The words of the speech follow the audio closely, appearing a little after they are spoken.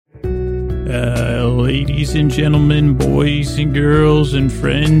Ladies and gentlemen, boys and girls, and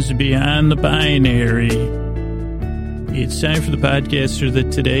friends beyond the binary. It's time for the podcaster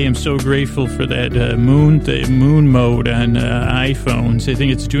that today I'm so grateful for that moon mode on iPhones. I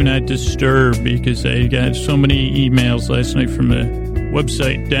think it's do not disturb because I got so many emails last night from a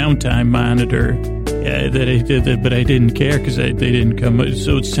website Downtime Monitor that I did that, but I didn't care because they didn't come.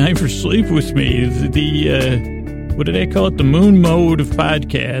 So it's time for Sleep With Me. What did I call it? The moon mode of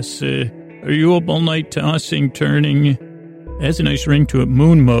podcasts. Are you up all night tossing, turning? It has a nice ring to it.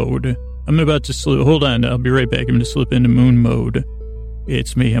 Moon mode. I'm about to slip. Hold on. I'll be right back. I'm going to slip into moon mode.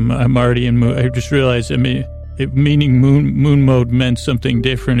 It's me. I'm already in moon. I just realized, meaning moon mode meant something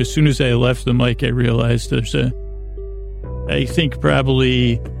different. As soon as I left the mic, I realized I think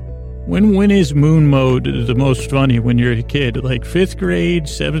probably, when is moon mode the most funny when you're a kid? Like 5th grade,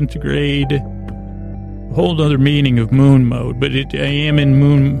 7th grade? Whole other meaning of moon mode. But I am in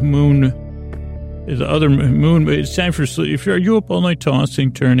moon. The other moon, it's time for sleep. If you up all night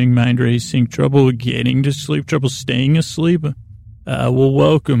tossing, turning, mind racing, trouble getting to sleep, trouble staying asleep, well,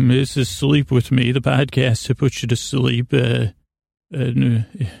 welcome. This is Sleep With Me, the podcast to put you to sleep. You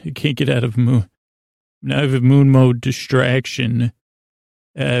can't get out of moon mode distraction.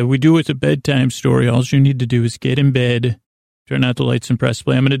 We do it with a bedtime story. All you need to do is get in bed, turn out the lights, and press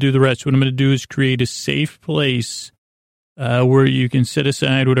play. I'm going to do the rest. What I'm going to do is create a safe place where you can set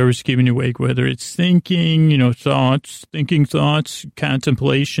aside whatever's keeping you awake, whether it's thinking, thoughts,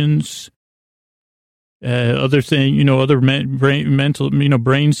 contemplations, other thing, other mental,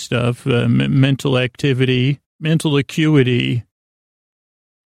 brain stuff, mental activity, mental acuity.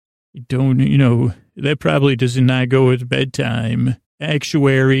 That probably does not go with bedtime.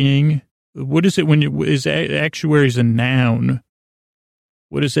 Actuarying. What is it is actuary is a noun?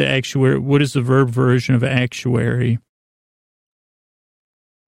 What is the actuary? What is the verb version of actuary?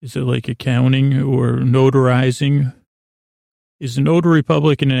 Is it like accounting or notarizing? Is a notary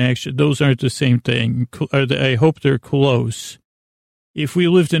public and an action? Those aren't the same thing. I hope they're close. If we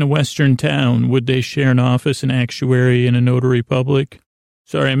lived in a Western town, would they share an office, an actuary, and a notary public?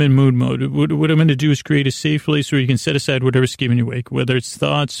 Sorry, I'm in mood mode. What I'm going to do is create a safe place where you can set aside whatever's keeping you awake, whether it's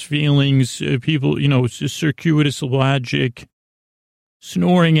thoughts, feelings, people, it's just circuitous logic,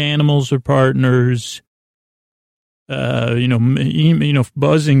 snoring animals or partners,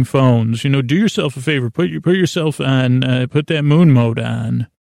 buzzing phones. Do yourself a favor. Put yourself on, put that moon mode on.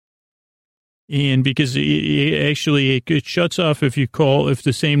 And because it shuts off if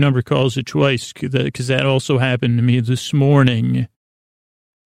the same number calls it twice, because that also happened to me this morning.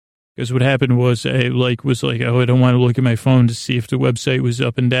 Because what happened was I was like, I don't want to look at my phone to see if the website was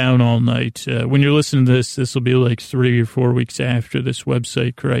up and down all night. When you're listening to this will be like 3 or 4 weeks after this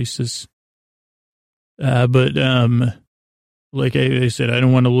website crisis. But like I said, I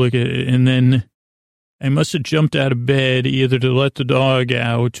don't want to look at it. And then I must have jumped out of bed either to let the dog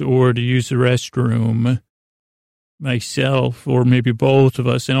out or to use the restroom myself, or maybe both of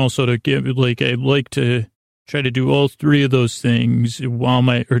us. And also to I'd like to try to do all 3 of those things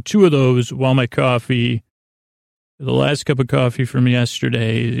 2 of those while my coffee, the last cup of coffee from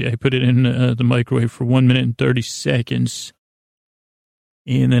yesterday, I put it in the microwave for 1 minute and 30 seconds.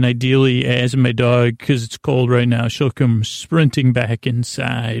 And then ideally, as my dog, because it's cold right now, she'll come sprinting back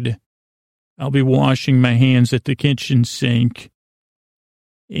inside. I'll be washing my hands at the kitchen sink.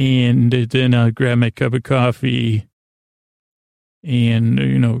 And then I'll grab my cup of coffee and,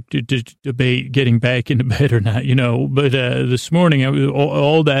 debate getting back into bed or not, But this morning,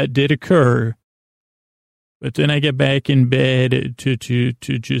 all that did occur. But then I get back in bed to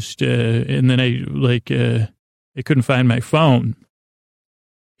just, and then I couldn't find my phone.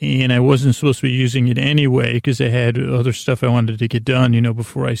 And I wasn't supposed to be using it anyway because I had other stuff I wanted to get done,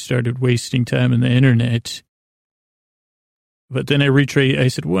 before I started wasting time on the internet. But then I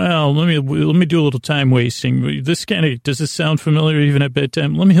said, well, let me do a little time wasting. Does this sound familiar even at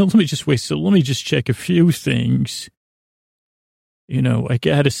bedtime? Let me just waste it. Let me just check a few things. I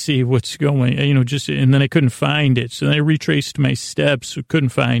got to see what's going, and then I couldn't find it. So then I retraced my steps, couldn't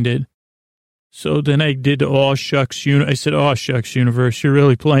find it. So then I did I said, "Aw, shucks, universe, you're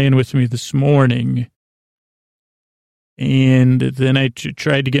really playing with me this morning." And then I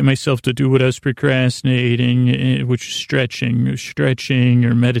tried to get myself to do what I was procrastinating, which is stretching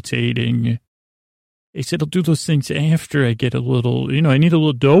or meditating. I said, I'll do those things after I get a little, I need a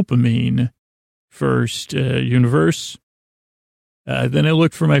little dopamine first, universe. Then I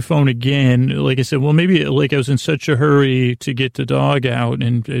looked for my phone again. Like I said, well, maybe I was in such a hurry to get the dog out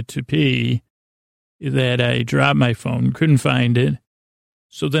and to pee that I dropped my phone, couldn't find it.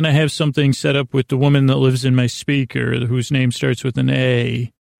 So then I have something set up with the woman that lives in my speaker, whose name starts with an A.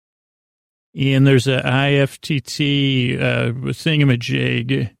 And there's a IFTT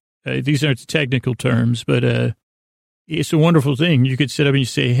thingamajig. These aren't technical terms, but it's a wonderful thing. You could sit up and you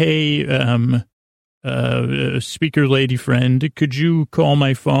say, hey, speaker lady friend, could you call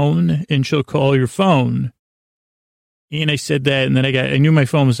my phone? And she'll call your phone. And I said that, and then I knew my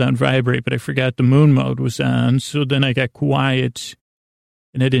phone was on vibrate, but I forgot the moon mode was on. So then I got quiet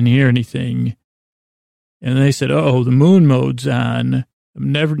and I didn't hear anything. And then they said, oh, the moon mode's on.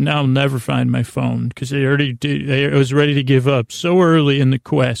 I'll never find my phone because I was ready to give up so early in the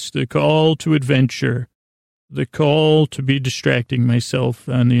quest, the call to adventure, the call to be distracting myself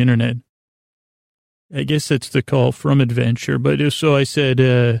on the internet. I guess that's the call from adventure. But so I said,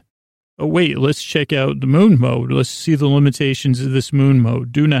 oh, wait, let's check out the moon mode. Let's see the limitations of this moon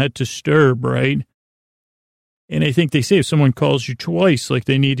mode. Do not disturb, right? And I think they say if someone calls you twice, like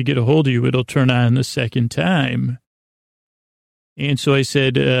they need to get a hold of you, it'll turn on the second time. And so I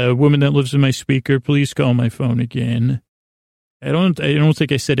said, woman that lives in my speaker, please call my phone again. I don't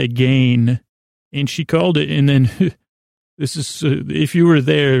think I said again. And she called it. And then this is, if you were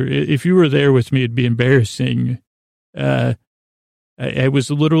there with me, it'd be embarrassing. I was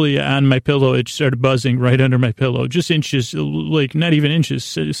literally on my pillow. It started buzzing right under my pillow, just inches, like not even inches,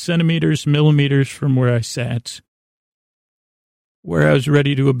 centimeters, millimeters from where I sat, where I was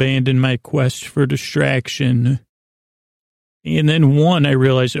ready to abandon my quest for distraction. And then I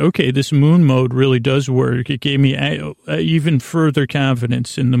realized, okay, this moon mode really does work. It gave me even further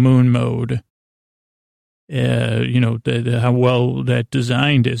confidence in the moon mode. How well that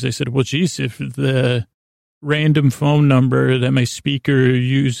designed is. I said, well, geez, if the random phone number that my speaker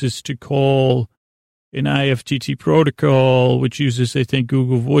uses to call an IFTT protocol, which uses, I think,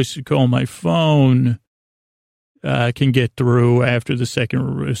 Google Voice to call my phone, can get through after the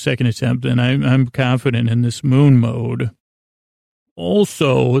second attempt, then I'm confident in this moon mode.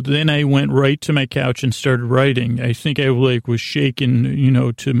 Also, then I went right to my couch and started writing. I think I was shaken,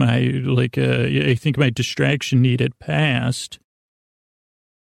 to my, I think my distraction need had passed.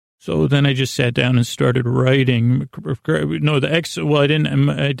 So then I just sat down and started writing. No, I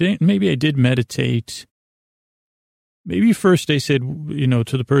didn't, maybe I did meditate. Maybe first I said,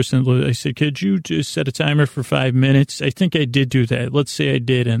 to the person, I said, could you just set a timer for 5 minutes? I think I did do that. Let's say I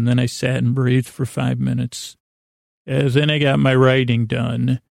did. And then I sat and breathed for 5 minutes. Then I got my writing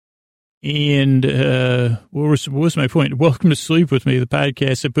done. And what was my point? Welcome to Sleep With Me, the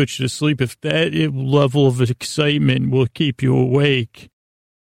podcast that puts you to sleep. If that level of excitement will keep you awake,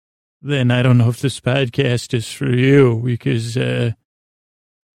 then I don't know if this podcast is for you, because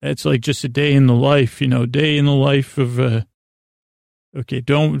that's like just a day in the life, day in the life of, okay,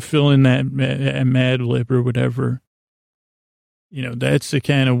 don't fill in that Mad Lib or whatever. That's the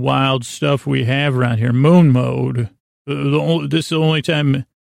kind of wild stuff we have around here. Moon mode. This is the only time,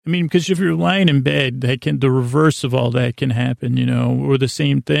 because if you're lying in bed, the reverse of all that can happen, or the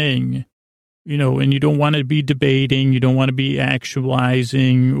same thing, and you don't want to be debating, you don't want to be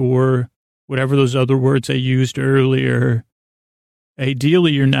actualizing, or whatever those other words I used earlier.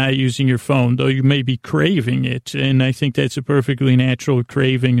 Ideally, you're not using your phone, though you may be craving it. And I think that's a perfectly natural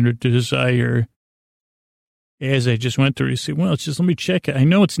craving or desire. As I just went through, you say, well, it's just, let me check. I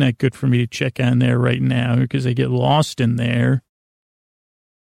know it's not good for me to check on there right now because I get lost in there,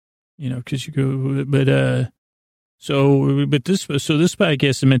 because you go, so this podcast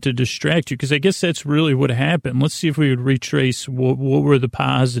is meant to distract you, because I guess that's really what happened. Let's see if we would retrace what were the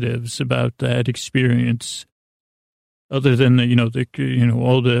positives about that experience, other than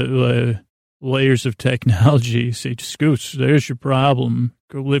all the layers of technology. Say, Scoots, there's your problem.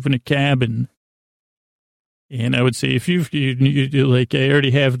 Go live in a cabin. And I would say, if you I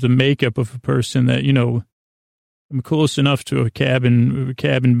already have the makeup of a person that, I'm close enough to a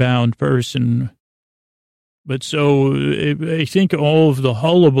cabin bound person. But so I think all of the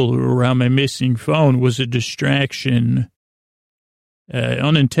hullabaloo around my missing phone was a distraction,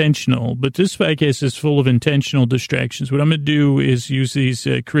 unintentional. But this podcast is full of intentional distractions. What I'm going to do is use these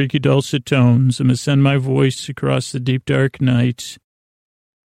creaky dulcet tones. I'm going to send my voice across the deep, dark night.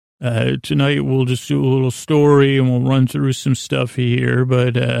 Tonight we'll just do a little story and we'll run through some stuff here.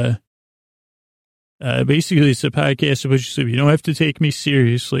 But basically, it's a podcast of which you don't have to take me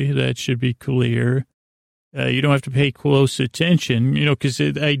seriously. That should be clear. You don't have to pay close attention, because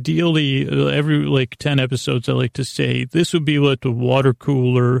ideally, every 10 episodes, I like to say, this would be what the water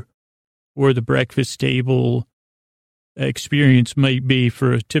cooler or the breakfast table experience might be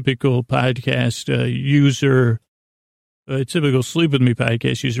for a typical podcast user, a typical Sleep With Me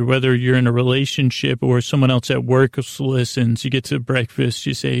podcast user, whether you're in a relationship or someone else at work listens. You get to breakfast,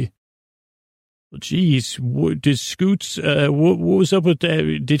 you say, Well, geez, did Scoots, what was up with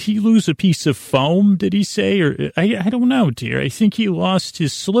that? Did he lose a piece of foam, did he say? Or I don't know, dear. I think he lost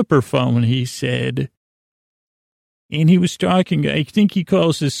his slipper phone, he said. And he was talking, I think he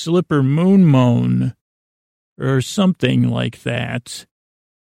calls his slipper Moon Moan or something like that.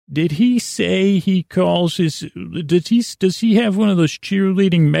 Did he say he calls his, does he have one of those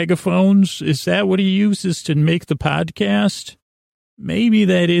cheerleading megaphones? Is that what he uses to make the podcast? Maybe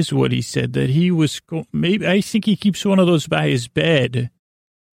that is what he said, that he was, maybe, I think he keeps one of those by his bed,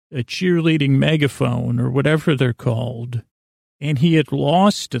 a cheerleading megaphone or whatever they're called. And he had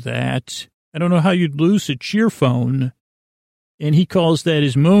lost that. I don't know how you'd lose a cheer phone. And he calls that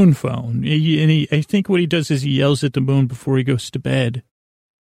his moon phone. I think what he does is he yells at the moon before he goes to bed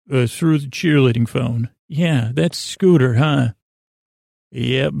through the cheerleading phone. Yeah, that's Scooter, huh?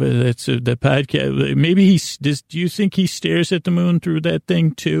 Yeah, but that's the podcast. Maybe do you think he stares at the moon through that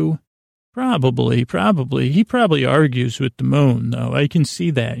thing too? Probably. He probably argues with the moon, though. I can see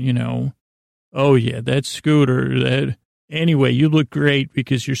that, you know. Oh, yeah, that's Scooter. Anyway, you look great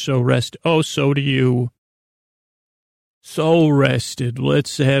because you're so rested. Oh, so do you. So rested.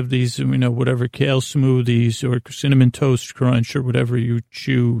 Let's have these, you know, whatever, kale smoothies or cinnamon toast crunch or whatever you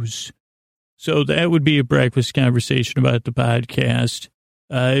choose. So that would be a breakfast conversation about the podcast.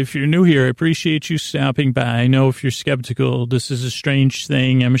 If you're new here, I appreciate you stopping by. I know if you're skeptical, this is a strange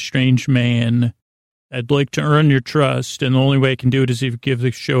thing. I'm a strange man. I'd like to earn your trust, and the only way I can do it is if you give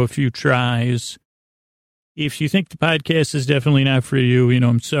the show a few tries. If you think the podcast is definitely not for you, you know,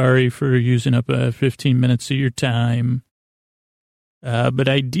 I'm sorry for using up 15 minutes of your time. But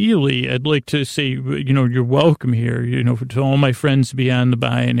ideally, I'd like to say, you know, you're welcome here, you know, to all my friends beyond the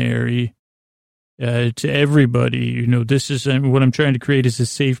binary. To everybody, you know, this is what I'm trying to create is a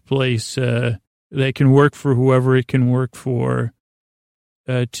safe place that can work for whoever it can work for,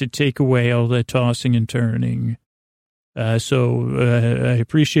 to take away all that tossing and turning. So I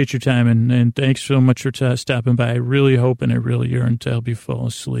appreciate your time, and thanks so much for stopping by. I really hope and I really yearn to help you fall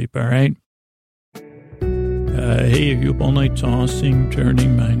asleep, all right? Hey, are you up all night tossing,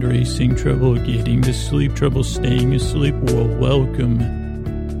 turning, mind racing, trouble getting to sleep, trouble staying asleep? Well, welcome.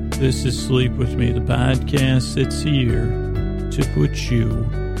 This is Sleep With Me, the podcast that's here to put you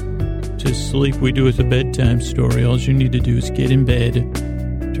to sleep. We do it with a bedtime story. All you need to do is get in bed,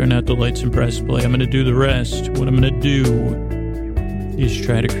 turn out the lights and press play. I'm going to do the rest. What I'm going to do is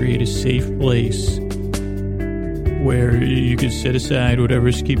try to create a safe place where you can set aside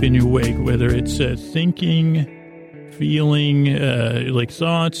whatever's keeping you awake, whether it's thinking, feeling, like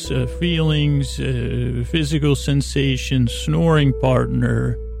thoughts, feelings, physical sensations, snoring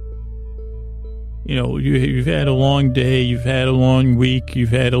partner. You know, you've had a long day, you've had a long week, you've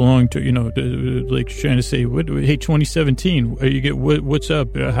had a long, like trying to say, hey, 2017, what's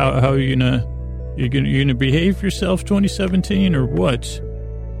up? How are you gonna behave yourself 2017 or what?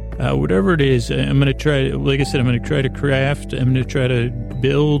 Whatever it is, I'm going to try, like I said, I'm going to try to craft, I'm going to try to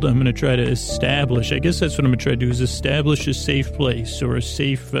build, I'm going to try to establish. I guess that's what I'm going to try to do is establish a safe place or a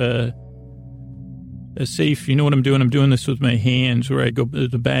safe, you know what I'm doing? I'm doing this with my hands where I go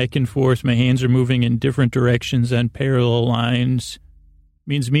the back and forth. My hands are moving in different directions on parallel lines. It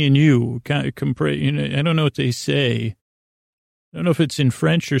means me and you, I don't know what they say. I don't know if it's in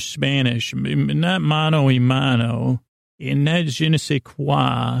French or Spanish, not mano y mano, and not je ne sais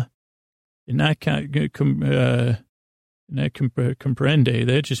quoi, and not comprende.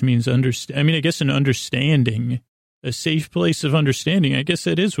 That just means understand. I mean, I guess an understanding, a safe place of understanding. I guess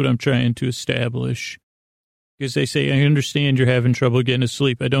that is what I'm trying to establish. Because they say, I understand you're having trouble getting to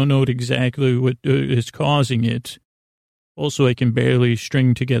sleep. I don't know exactly what is causing it. Also, I can barely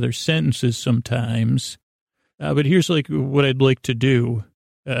string together sentences sometimes. But here's like what I'd like to do.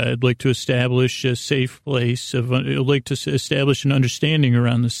 I'd like to establish a safe place. I'd like to establish an understanding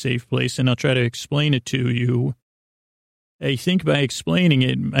around the safe place, and I'll try to explain it to you. I think by explaining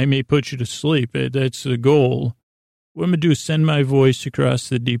it, I may put you to sleep. That's the goal. What I'm going to do is send my voice across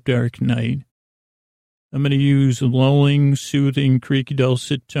the deep, dark night. I'm going to use lulling, soothing, creaky,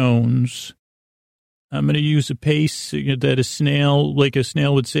 dulcet tones. I'm going to use a pace that a snail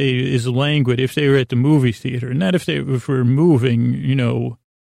would say is languid if they were at the movie theater. Not if we're moving, you know.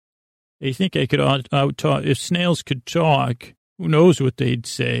 I think I could out-talk. If snails could talk, who knows what they'd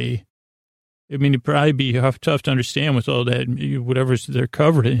say. I mean, it'd probably be tough to understand with all that, whatever they're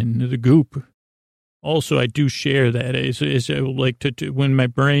covered in, the goop. Also, I do share that as I would like to when my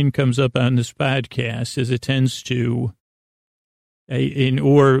brain comes up on this podcast, as it tends to,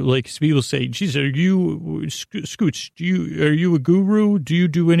 or like people say, geez, are you, Scoots, are you a guru? Do you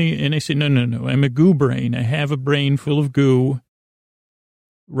do any? And I say, no, I'm a goo brain. I have a brain full of goo.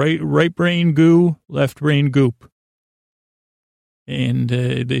 right brain goo, left brain goop. And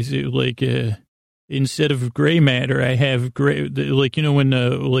they say, like, instead of gray matter, I have gray, like, you know, when,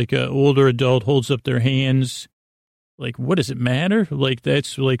 like, an older adult holds up their hands, like, what does it matter? Like,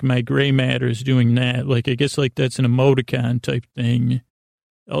 that's, like, my gray matter is doing that. Like, I guess, like, that's an emoticon type thing.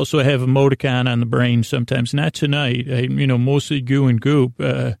 Also, I have emoticon on the brain sometimes. Not tonight. Mostly goo and goop.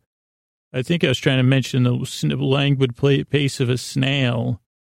 I think I was trying to mention the languid pace of a snail.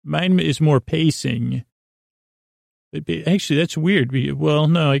 Mine is more pacing. Actually, that's weird. Well,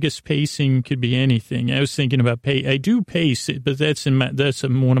 no, I guess pacing could be anything. I was thinking about I do pace it, but that's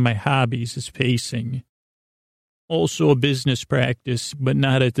one of my hobbies is pacing. Also a business practice, but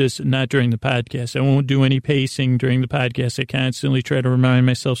not during the podcast. I won't do any pacing during the podcast. I constantly try to remind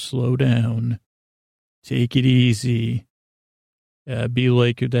myself, slow down, take it easy. Be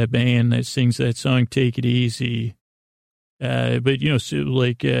like that band that sings that song, Take It Easy. But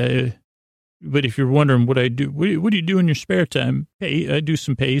if you're wondering what I do, what do you do in your spare time? I do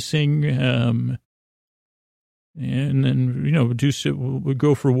some pacing, and then, we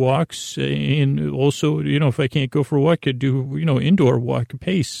go for walks. And also, if I can't go for a walk, I do, indoor walk,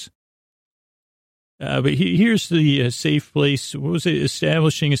 pace. But here's the safe place. What was it?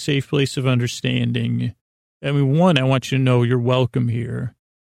 Establishing a safe place of understanding. I mean, one, I want you to know you're welcome here.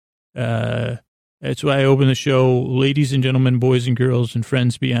 That's why I open the show, ladies and gentlemen, boys and girls, and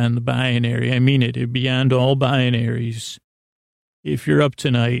friends beyond the binary. I mean it, beyond all binaries. If you're up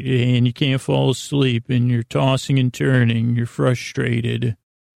tonight and you can't fall asleep and you're tossing and turning, you're frustrated,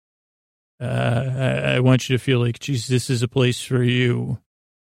 I want you to feel like, geez, this is a place for you.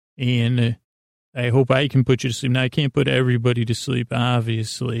 And I hope I can put you to sleep. Now, I can't put everybody to sleep,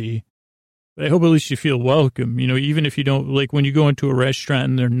 obviously. But I hope at least you feel welcome, even if you don't, like when you go into a restaurant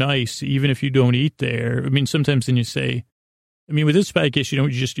and they're nice, even if you don't eat there. I mean, sometimes then you say, with this podcast,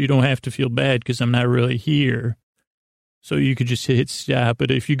 you don't have to feel bad because I'm not really here. So you could just hit stop. But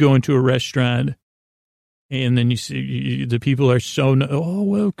if you go into a restaurant and then you see the people are so,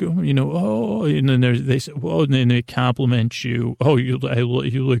 welcome, and then they say, well, and then they compliment you. Oh, you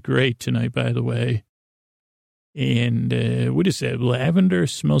look great tonight, by the way. And what is that? Lavender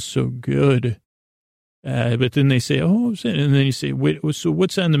smells so good. But then they say, and then you say, wait, so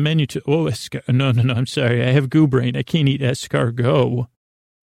what's on the menu? No, I'm sorry. I have goo brain. I can't eat escargot.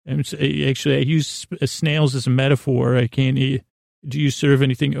 Actually, I use snails as a metaphor. I can't eat. Do you serve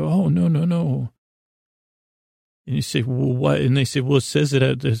anything? Oh, no. And you say, well, what? And they say, well, it says it.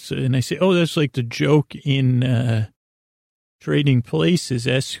 And I say, oh, that's like the joke in Trading Places,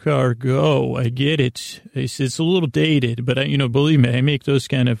 escargot. I get it. It's a little dated, but believe me, I make those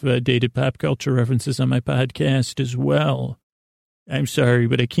kind of dated pop culture references on my podcast as well. I'm sorry,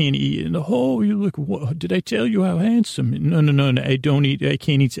 but I can't eat. Oh, you look, what, did I tell you how handsome? No, I don't eat. I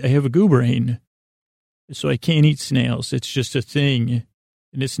can't eat. I have a goo brain. So I can't eat snails. It's just a thing.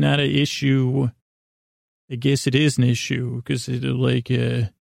 And it's not an issue. I guess it is an issue because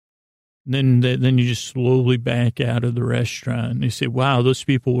then you just slowly back out of the restaurant. And you say, wow, those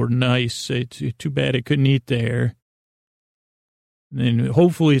people were nice. It's too bad I couldn't eat there. And then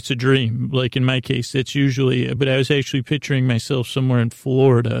hopefully it's a dream. Like in my case, that's usually, but I was actually picturing myself somewhere in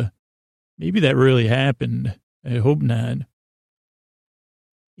Florida. Maybe that really happened. I hope not.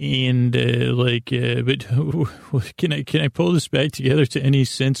 And but can I pull this back together to any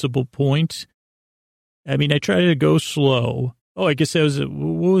sensible point? I mean, I try to go slow. Oh, I guess that was,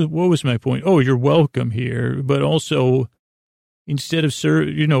 what was my point? Oh, you're welcome here. But also, instead of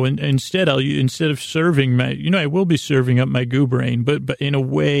serving my, I will be serving up my goo brain, but in a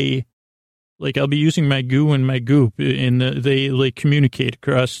way, like I'll be using my goo and my goop, and they like communicate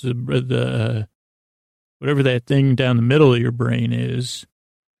across the whatever that thing down the middle of your brain is.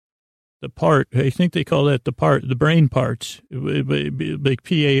 The part, I think they call that the brain parts, like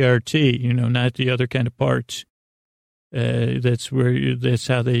P-A-R-T, not the other kind of parts. That's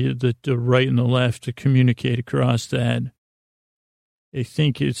how the right and the left to communicate across that. I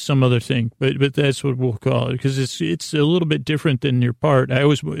think it's some other thing, but that's what we'll call it because it's a little bit different than your part. I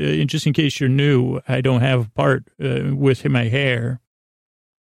always, just in case you're new, I don't have a part with my hair.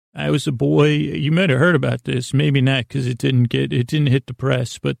 I was a boy. You might have heard about this, maybe not because it didn't hit the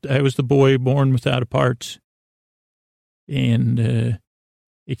press. But I was the boy born without a part, and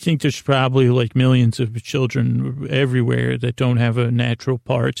I think there's probably like millions of children everywhere that don't have a natural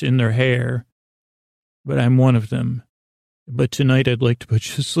part in their hair, but I'm one of them. But tonight I'd like to put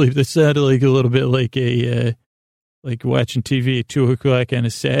you to sleep. That sounded like a little bit like like watching TV at 2:00 on a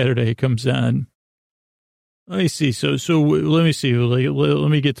Saturday. It comes on. Let me see. So let me see.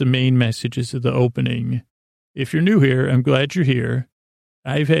 Let me get the main messages of the opening. If you're new here, I'm glad you're here.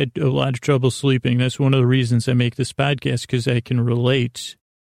 I've had a lot of trouble sleeping. That's one of the reasons I make this podcast, because I can relate.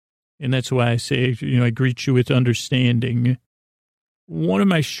 And that's why I say, I greet you with understanding. One of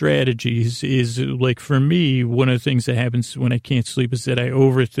my strategies is, like, for me, one of the things that happens when I can't sleep is that I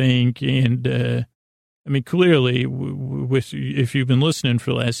overthink. And, clearly, if you've been listening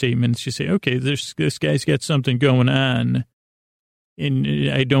for the last 8 minutes, you say, okay, this guy's got something going on. And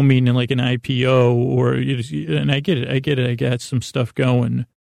I don't mean in like an IPO and I get it. I got some stuff going.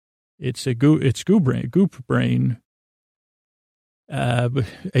 It's goop brain. But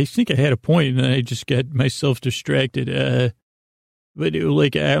I think I had a point and I just got myself distracted. But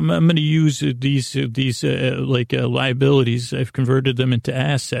I'm going to use these liabilities. I've converted them into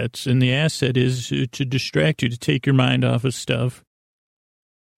assets, and the asset is to distract you, to take your mind off of stuff.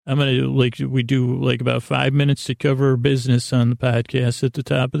 I'm going to, we do about 5 minutes to cover business on the podcast at the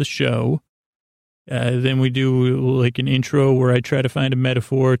top of the show. Then we do an intro where I try to find a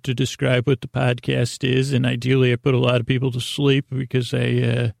metaphor to describe what the podcast is. And ideally I put a lot of people to sleep because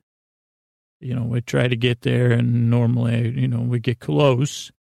I try to get there, and normally, we get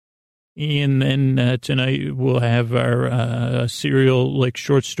close. And then tonight we'll have our serial,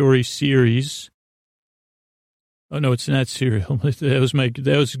 short story series. Oh, no, it's not serial.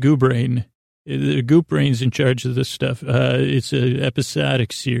 That was Goop Brain. Goop Brain's in charge of this stuff. It's an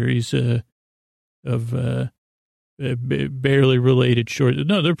episodic series of barely related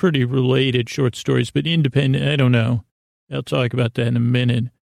they're pretty related short stories, but independent. I don't know. I'll talk about that in a minute.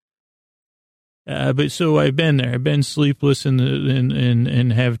 But so I've been there. I've been sleepless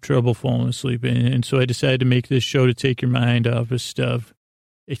and have trouble falling asleep. And so I decided to make this show to take your mind off of stuff.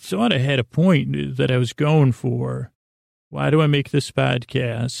 I thought I had a point that I was going for. Why do I make this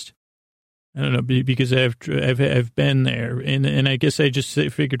podcast? I don't know, because I've been there. And I guess I just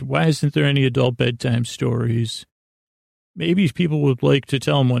figured, why isn't there any adult bedtime stories? Maybe people would like to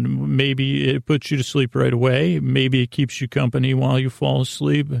tell them one. Maybe it puts you to sleep right away. Maybe it keeps you company while you fall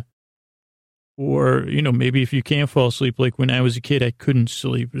asleep. Or, maybe if you can't fall asleep, like when I was a kid, I couldn't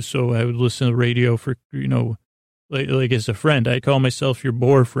sleep. So I would listen to the radio for, like as a friend. I call myself your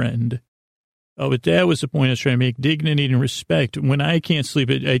bore friend. Oh, but that was the point I was trying to make. Dignity and respect. When I can't sleep,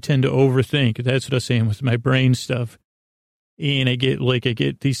 I tend to overthink. That's what I was saying with my brain stuff. And I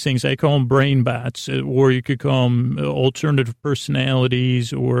get these things, I call them brain bots, or you could call them alternative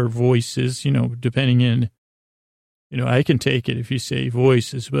personalities or voices, depending on, I can take it if you say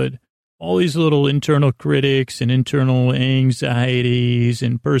voices, but all these little internal critics and internal anxieties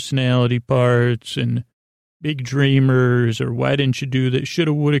and personality parts and big dreamers, or why didn't you do that?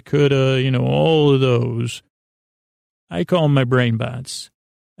 Shoulda, woulda, coulda, all of those. I call them my brain bots.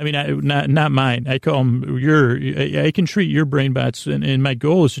 I mean, not mine. I call them I can treat your brain bots, and my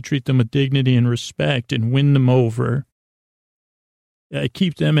goal is to treat them with dignity and respect and win them over.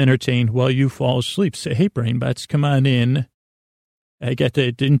 Keep them entertained while you fall asleep. Say, hey, brain bots, come on in. I got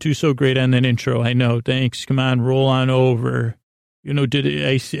that. Didn't do so great on that intro. I know. Thanks. Come on, roll on over.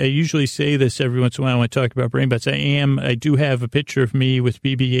 I usually say this every once in a while when I talk about brain bots. I do have a picture of me with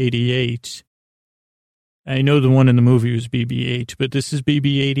BB-88. I know the one in the movie was BB-8, but this is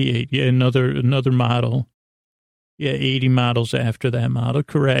BB-88. Yeah, another model. Yeah, 80 models after that model.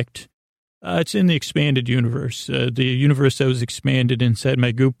 Correct. It's in the expanded universe. The universe that was expanded inside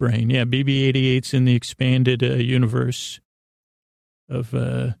my goop brain. Yeah, BB-88's in the expanded universe of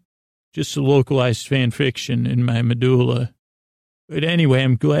just a localized fan fiction in my medulla. But anyway,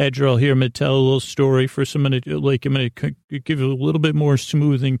 I'm glad you're all here. I'm going to tell a little story for someone I'm going to give a little bit more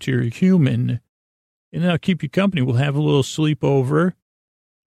smoothing to your human. And then I'll keep you company. We'll have a little sleepover.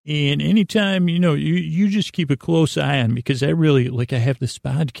 And anytime, you just keep a close eye on me, because I really, I have this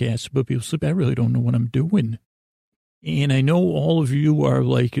podcast, but people sleep. I really don't know what I'm doing. And I know all of you are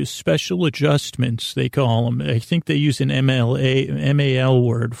special adjustments, they call them. I think they use an MAL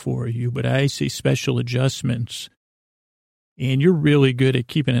word for you, but I say special adjustments. And you're really good at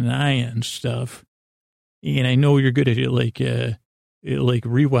keeping an eye on stuff. And I know you're good at it,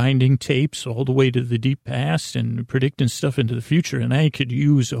 rewinding tapes all the way to the deep past and predicting stuff into the future. And I could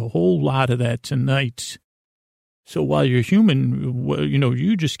use a whole lot of that tonight. So while you're human,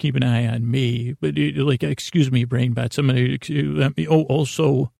 you just keep an eye on me. But excuse me, brain bots. I'm going to,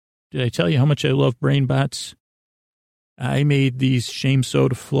 also, did I tell you how much I love brain bots? I made these shame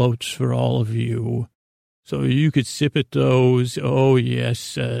soda floats for all of you. So you could sip at those. Oh,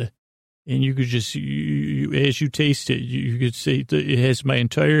 yes. And you could just, as you taste it, you could say it has my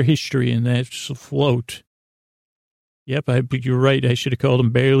entire history in that float. Yep, you're right. I should have called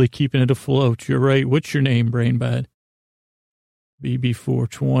them barely keeping it afloat. You're right. What's your name, Brainbot?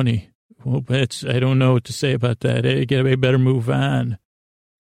 BB420. Well, I don't know what to say about that. I better move on.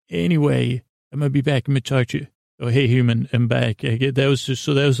 Anyway, I'm going to be back. I'm going to talk to you. Oh, hey, human, I'm back. That was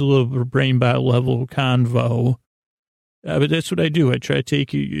a little brain bot level convo. But that's what I do. I try to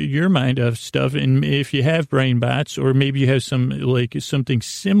take your mind off stuff. And if you have brain bots, or maybe you have something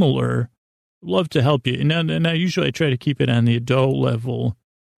similar, I'd love to help you. And I usually try to keep it on the adult level.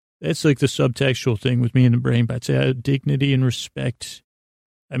 That's like the subtextual thing with me and the brain bots. Dignity and respect.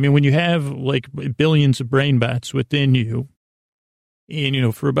 I mean, when you have like billions of brain bots within you,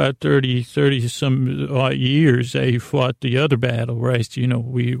 and, for about 30 some years, I fought the other battle where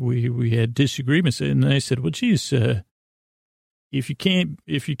we had disagreements. And I said, well, geez, if you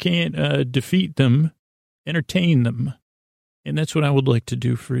can't defeat them, entertain them. And that's what I would like to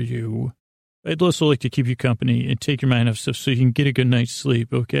do for you. I'd also like to keep you company and take your mind off stuff so you can get a good night's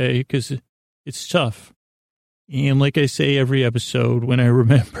sleep, okay? Because it's tough. And like I say every episode when I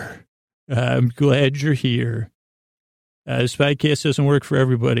remember, I'm glad you're here. This podcast doesn't work for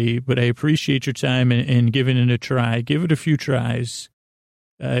everybody, but I appreciate your time and giving it a try. Give it a few tries.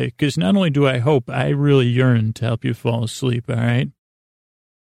 Because not only do I hope, I really yearn to help you fall asleep, all right?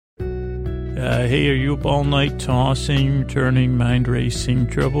 Hey, are you up all night tossing, turning, mind racing,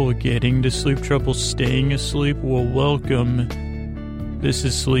 trouble getting to sleep, trouble staying asleep? Well, welcome. This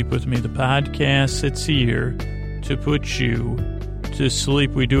is Sleep With Me, the podcast that's here to put you to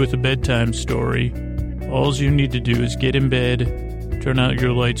sleep. We do it a bedtime story. All you need to do is get in bed, turn out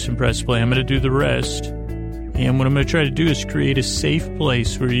your lights, and press play. I'm going to do the rest. And what I'm going to try to do is create a safe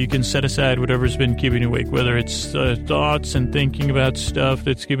place where you can set aside whatever's been keeping you awake, whether it's thoughts and thinking about stuff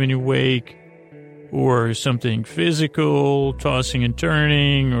that's keeping you awake, or something physical, tossing and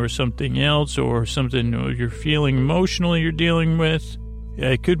turning, or something else, or something you're feeling emotionally you're dealing with.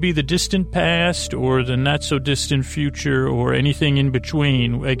 It could be the distant past or the not-so-distant future or anything in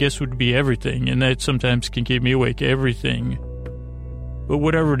between, I guess would be everything, and that sometimes can keep me awake, everything. But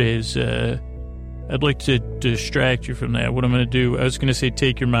whatever it is, I'd like to distract you from that. What I'm going to do, I was going to say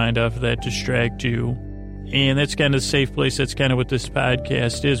take your mind off of that, distract you. And that's kind of the safe place. That's kind of what this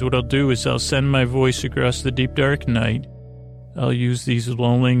podcast is. What I'll do is I'll send my voice across the deep, dark night. I'll use these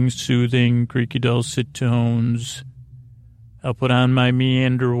lulling, soothing, creaky, dulcet tones. I'll put on my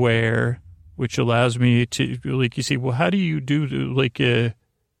meanderwear, which allows me to, like, you say, well, how do you do, like,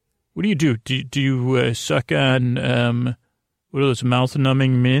 what do you do? Do you suck on, what are those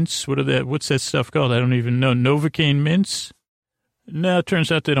mouth-numbing mints? What's that stuff called? I don't even know. Novocaine mints? No, it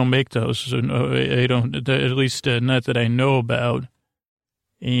turns out they don't make those. So no, I don't, at least not that I know about.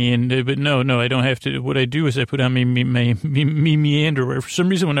 And, but no, I don't have to. What I do is I put on my meanderwear. For some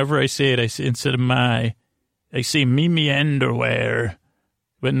reason, whenever I say it, I say, instead of I say meanderwear,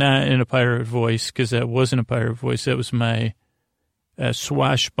 but not in a pirate voice, because that wasn't a pirate voice. That was my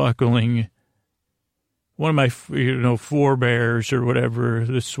swashbuckling, one of my, forebears or whatever,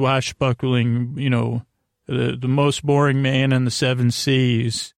 the swashbuckling, the most boring man in the 7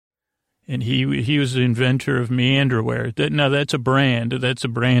 seas. And he was the inventor of meanderwear. Now, that's a brand. That's a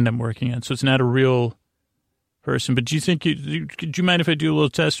brand I'm working on. So it's not a real person. But do you think, could you mind if I do a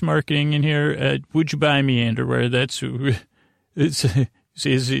little test marketing in here? Would you buy meanderwear? It's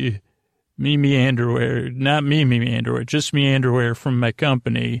meanderwear, not meanderwear, just meanderwear from my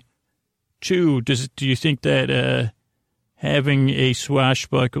company. 2, do you think that having a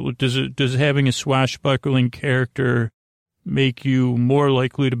swashbuckling character make you more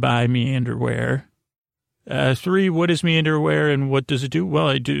likely to buy meanderwear? 3, what is meanderwear and what does it do? Well,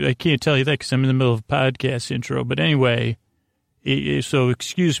 I can't tell you that because I'm in the middle of a podcast intro. But anyway, so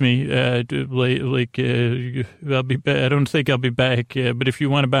excuse me, I'll be back. I don't think I'll be back. But if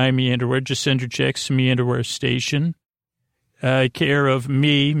you want to buy meanderwear, just send your checks to Meanderwear Station. Care of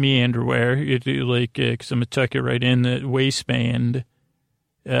meanderwear, because I'm going to tuck it right in the waistband.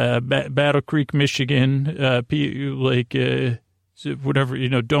 Battle Creek, Michigan,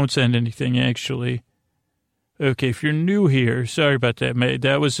 whatever, don't send anything, actually. Okay, if you're new here, sorry about that, mate.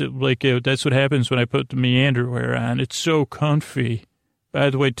 That was that's what happens when I put the meanderwear on. It's so comfy. By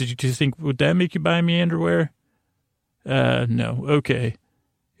the way, do you think, would that make you buy meanderwear? No. Okay.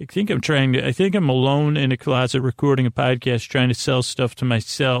 I think I'm alone in a closet recording a podcast trying to sell stuff to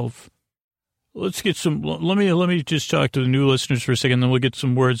myself. Let's get let me just talk to the new listeners for a second, then we'll get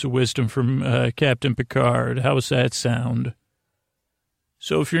some words of wisdom from Captain Picard. How does that sound?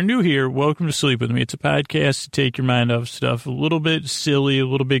 So if you're new here, welcome to Sleep With Me. It's a podcast to take your mind off stuff, a little bit silly, a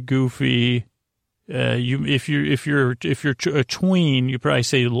little bit goofy. If you're a tween, you probably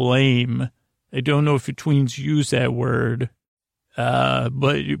say lame. I don't know if tweens use that word.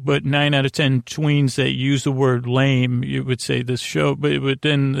 But 9 out of 10 tweens that use the word lame, you would say this show, but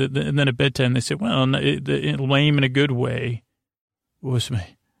then at bedtime they say, well, lame in a good way. What was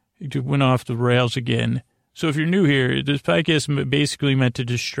It went off the rails again. So if you're new here, this podcast is basically meant to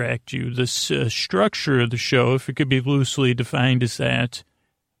distract you. The structure of the show, if it could be loosely defined as that.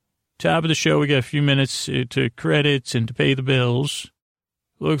 Top of the show, we got a few minutes to credits and to pay the bills.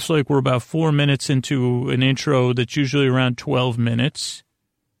 Looks like we're about 4 minutes into an intro that's usually around 12 minutes.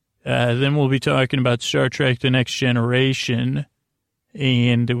 Then we'll be talking about Star Trek The Next Generation.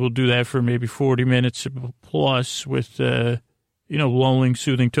 And we'll do that for maybe 40 minutes plus with, lulling,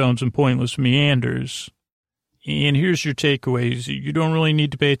 soothing tones and pointless meanders. And here's your takeaways. You don't really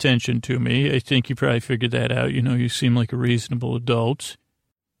need to pay attention to me. I think you probably figured that out. You seem like a reasonable adult.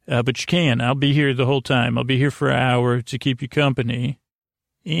 But you can. I'll be here the whole time. I'll be here for an hour to keep you company.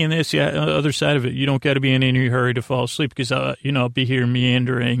 And that's the other side of it. You don't got to be in any hurry to fall asleep because, I'll be here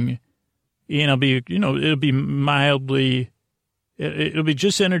meandering. And I'll be, it'll be mildly, it'll be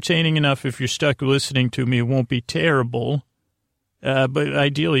just entertaining enough if you're stuck listening to me. It won't be terrible. But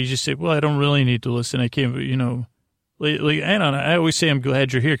ideally, you just say, well, I don't really need to listen. I can't, I don't know. I always say I'm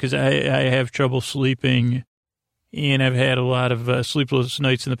glad you're here because I have trouble sleeping, and I've had a lot of sleepless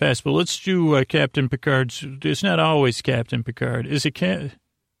nights in the past. But let's do Captain Picard's. It's not always Captain Picard. Is it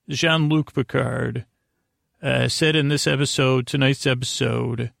Jean-Luc Picard said in this episode, tonight's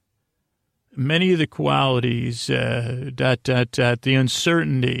episode, many of the qualities, the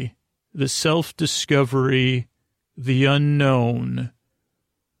uncertainty, the self-discovery, the unknown,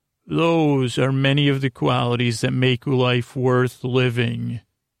 those are many of the qualities that make life worth living.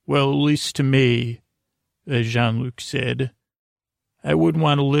 Well, at least to me, as Jean-Luc said. I wouldn't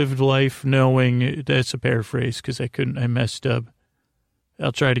want to live life knowing, that's a paraphrase because I messed up.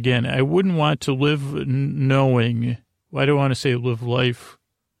 I'll try it again. I wouldn't want to live knowing, why do I want to say live life?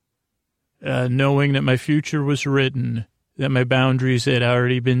 Knowing that my future was written, that my boundaries had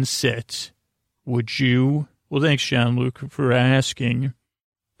already been set. Would you? Well, thanks, Jean-Luc, for asking.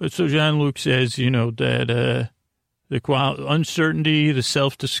 But so Jean-Luc says, that the uncertainty, the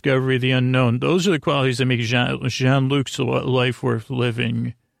self-discovery, the unknown, those are the qualities that make Jean-Luc's life worth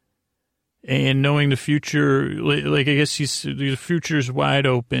living. And knowing the future, I guess the future's wide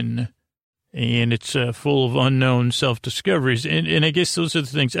open, and it's full of unknown self-discoveries. And I guess those are the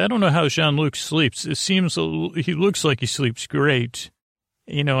things. I don't know how Jean-Luc sleeps. It seems he looks like he sleeps great.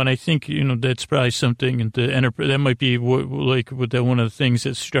 And I think, that's probably something that might be one of the things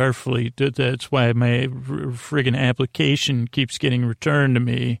at Starfleet. That's why my friggin' application keeps getting returned to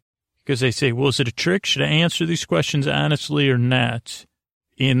me. Because they say, well, is it a trick? Should I answer these questions honestly or not?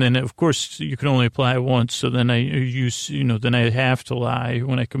 And then, of course, you can only apply once. So then then I have to lie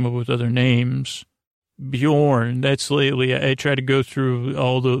when I come up with other names. Bjorn, that's lately. I try to go through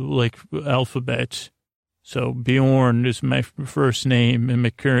all the, alphabet. So Bjorn is my first name in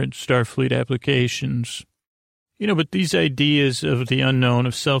my current Starfleet applications. But these ideas of the unknown,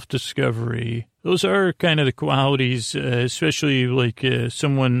 of self-discovery, those are kind of the qualities, especially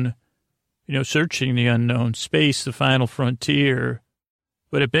someone, searching the unknown, space, the final frontier.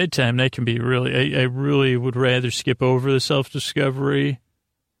 But at bedtime, that can be really, I really would rather skip over the self-discovery.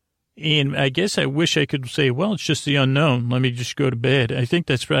 And I guess I wish I could say, well, it's just the unknown. Let me just go to bed. I think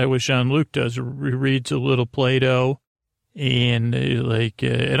that's probably what Jean-Luc does. He reads a little Plato. And, I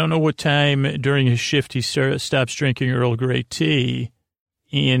don't know what time during his shift he stops drinking Earl Grey tea.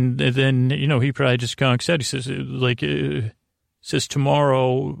 And then, he probably just conks out. He says, says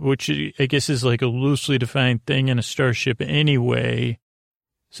tomorrow, which I guess is a loosely defined thing in a starship anyway.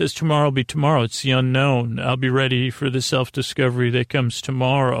 Says tomorrow will be tomorrow. It's the unknown. I'll be ready for the self-discovery that comes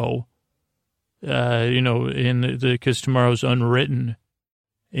tomorrow. Because tomorrow's unwritten.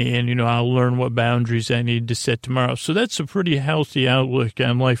 And, I'll learn what boundaries I need to set tomorrow. So that's a pretty healthy outlook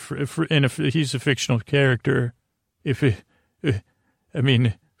on life. And if he's a fictional character,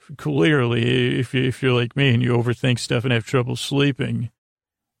 clearly, if you're like me and you overthink stuff and have trouble sleeping.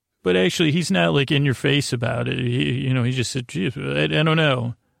 But actually, he's not in your face about it. He just said, geez, I don't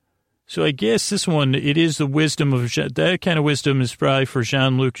know. So I guess this one, it is the wisdom of, that kind of wisdom is probably for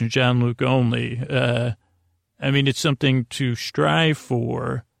Jean-Luc and Jean-Luc only. It's something to strive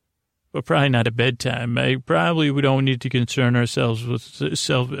for, but probably not at bedtime. We don't need to concern ourselves with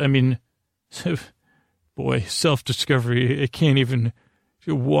self-discovery. I can't even,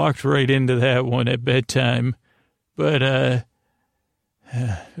 walked right into that one at bedtime. But, oh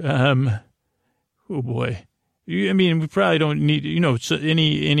boy. We probably don't need,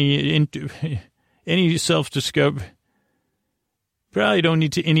 any self-discovery. Probably don't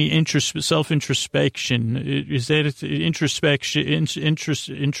need to any self-introspection. Is that introspection,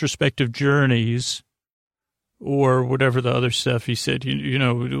 introspective journeys? or whatever the other stuff he said,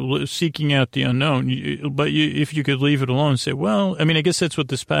 seeking out the unknown. If you could leave it alone and say, well, I mean, I guess that's what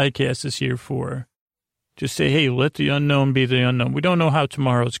this podcast is here for. Just say, hey, let the unknown be the unknown. We don't know how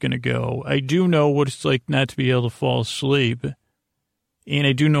tomorrow's going to go. I do know what it's like not to be able to fall asleep. And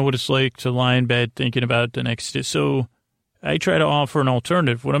I do know what it's like to lie in bed thinking about the next day. So I try to offer an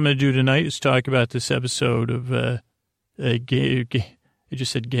alternative. What I'm going to do tonight is talk about this episode of, I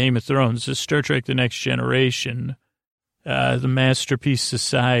just said Game of Thrones. This is Star Trek The Next Generation, the Masterpiece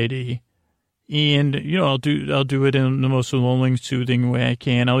Society. And, I'll do it in the most lulling, soothing way I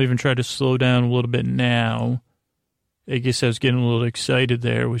can. I'll even try to slow down a little bit now. I guess I was getting a little excited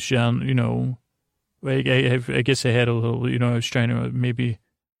there with Jean, I guess I had a little, I was trying to maybe,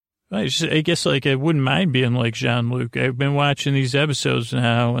 I guess like I wouldn't mind being like Jean-Luc. I've been watching these episodes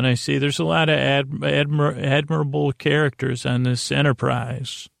now, and I see there's a lot of admirable characters on this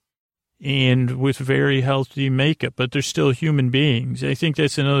Enterprise, and with very healthy makeup, but they're still human beings. I think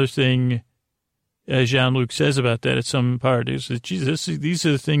that's another thing Jean-Luc says about that at some part is that, Jesus, these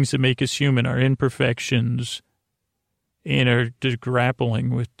are the things that make us human, our imperfections, and are grappling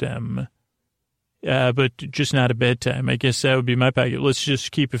with them. But just not a bedtime. I guess that would be my packet. Let's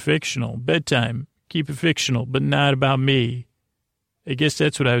just keep it fictional. Bedtime, keep it fictional, but not about me. I guess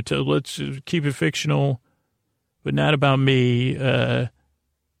that's what I would tell. Let's keep it fictional, but not about me, and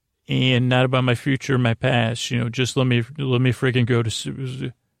not about my future, my past. Just let me freaking go to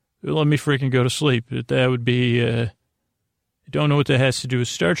sleep. That would be. I don't know what that has to do with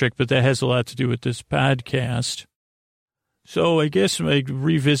Star Trek, but that has a lot to do with this podcast. So I guess I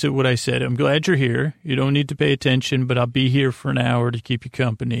revisit what I said. I'm glad you're here. You don't need to pay attention, but I'll be here for an hour to keep you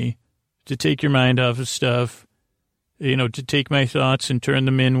company, to take your mind off of stuff, to take my thoughts and turn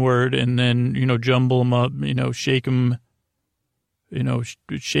them inward and then, jumble them up, shake them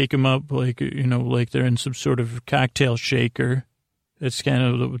up like, like they're in some sort of cocktail shaker. That's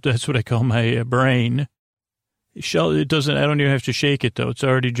what I call my brain. It doesn't, I don't even have to shake it though. It's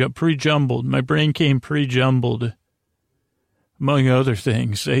already pre-jumbled. My brain came pre-jumbled. Among other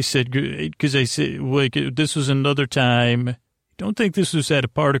things, I said, because I said, like, this was another time. I don't think this was at a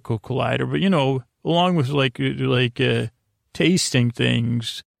particle collider, but, along with like tasting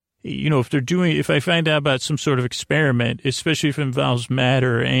things, if I find out about some sort of experiment, especially if it involves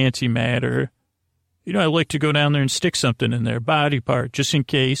matter or antimatter, I like to go down there and stick something in there, body part, just in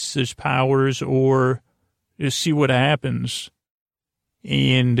case there's powers or just see what happens.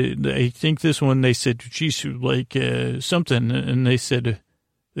 And I think this one, they said, geez, like something. And they said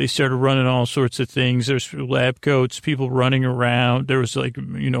they started running all sorts of things. There's lab coats, people running around. There was like,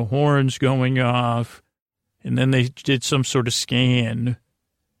 horns going off. And then they did some sort of scan.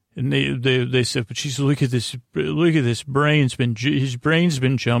 And they said, but geez, look at this his brain's been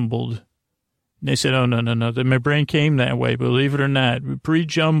jumbled. And they said, oh, no. My brain came that way, believe it or not,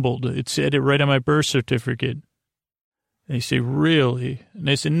 pre-jumbled. It said it right on my birth certificate. They say, really? And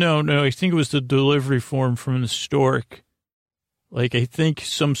I said, no, I think it was the delivery form from the stork. Like, I think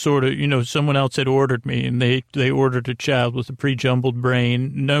some sort of, someone else had ordered me, and they ordered a child with a pre-jumbled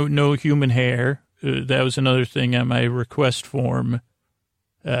brain, no human hair. That was another thing on my request form.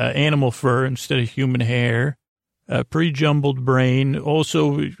 Animal fur instead of human hair. Pre-jumbled brain.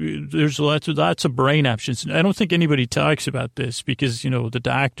 Also, there's lots of brain options. I don't think anybody talks about this because, the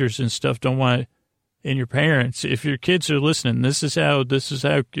doctors and stuff don't want... And your parents, if your kids are listening, this is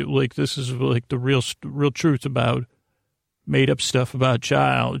like the real truth about made up stuff about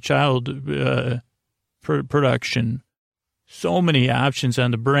child production. So many options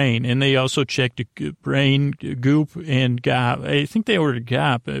on the brain. And they also checked brain, goop, and GOP. I think they ordered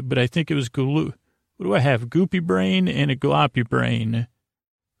GOP, but I think it was what do I have? Goopy brain and a gloppy brain.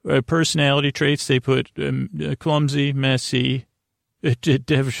 Personality traits, they put clumsy, messy,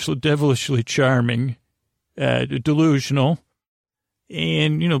 devilishly charming, delusional,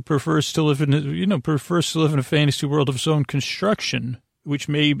 and, prefers to live in a fantasy world of his own construction, which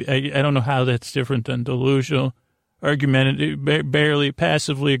may be, I don't know how that's different than delusional, argumentative, barely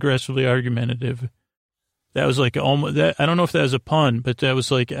passively aggressively argumentative. That was like almost that. I don't know if that was a pun, but that was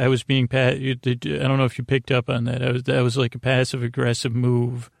like I was being I don't know if you picked up on that. That was like a passive aggressive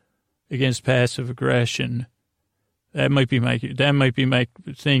move against passive aggression. That might be my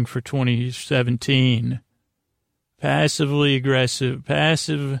thing for 2017. Passively aggressive,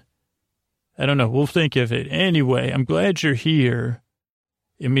 passive. I don't know. We'll think of it. Anyway, I'm glad you're here.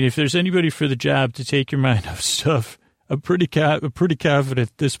 I mean, if there's anybody for the job to take your mind off stuff, I'm pretty confident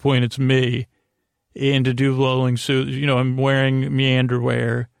at this point it's me. And to do lulling, so, I'm wearing me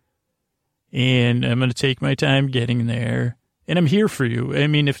underwear, and I'm going to take my time getting there. And I'm here for you. I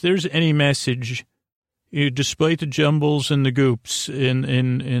mean, if there's any message, despite the jumbles and the goops and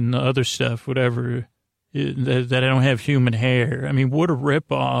the other stuff, whatever, that I don't have human hair. I mean, what a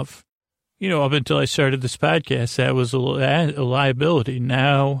ripoff. Up until I started this podcast, that was a liability.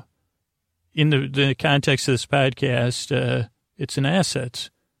 Now, in the context of this podcast, it's an asset.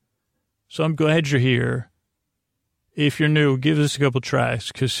 So I'm glad you're here. If you're new, give this a couple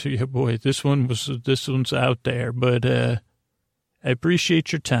tries, because, yeah, boy, this one's out there. But I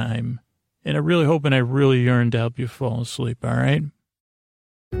appreciate your time, and I really hope and I really yearn to help you fall asleep, all right?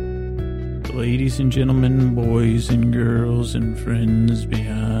 Ladies and gentlemen, boys and girls and friends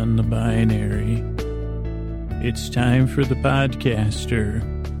beyond the binary, it's time for the podcaster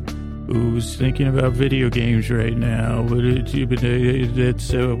who's thinking about video games right now.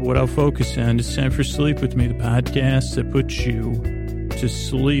 That's what I'll focus on. It's time for Sleep With Me, the podcast that puts you to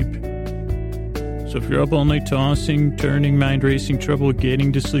sleep. So if you're up all night tossing, turning, mind racing, trouble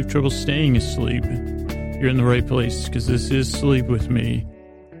getting to sleep, trouble staying asleep, you're in the right place, because this is Sleep With Me.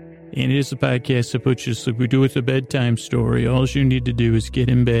 And it is the podcast that puts you to sleep. We do it with a bedtime story. All you need to do is get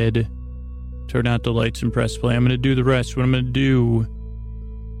in bed, turn out the lights, and press play. I'm going to do the rest. What I'm going to do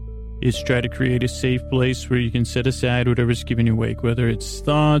is try to create a safe place where you can set aside whatever's keeping you awake, whether it's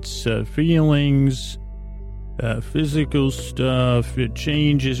thoughts, feelings, physical stuff, it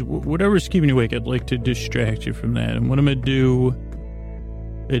changes, whatever's keeping you awake. I'd like to distract you from that. And what I'm going to do,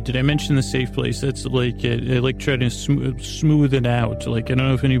 did I mention the safe place? That's like, I like try to smooth it out. Like, I don't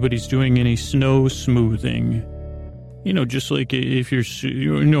know if anybody's doing any snow smoothing. Just like if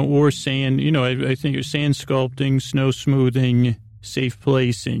you're, or sand, I think you're sand sculpting, snow smoothing, safe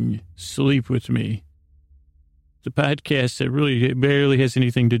placing, Sleep With Me. The podcast that really barely has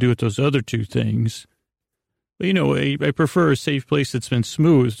anything to do with those other two things. But, I prefer a safe place that's been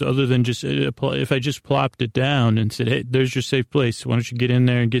smoothed, other than just, if I just plopped it down and said, hey, there's your safe place. Why don't you get in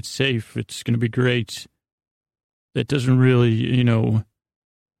there and get safe? It's going to be great. That doesn't really,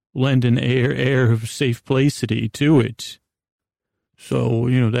 lend an air of safe placity to it. So,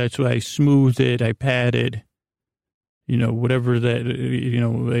 that's why I smoothed it, I patted, whatever that,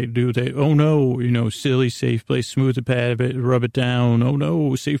 they do, oh no, silly safe place, smooth it, pat it, rub it down, oh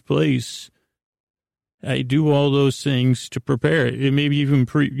no, safe place. I do all those things to prepare it. It maybe even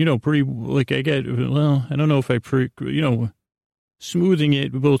I don't know if smoothing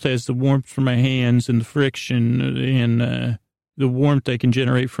it both has the warmth from my hands and the friction and the warmth I can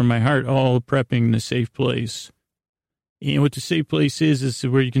generate from my heart, all prepping the safe place. And what the safe place is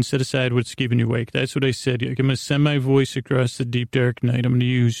where you can set aside what's keeping you awake. That's what I said. I'm going to send my voice across the deep, dark night. I'm going to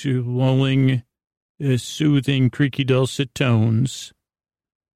use lulling, soothing, creaky, dulcet tones.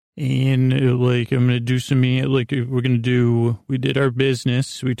 And I'm going to do some, we did our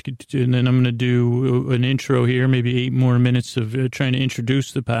business, and then I'm going to do an intro here, maybe 8 more minutes of trying to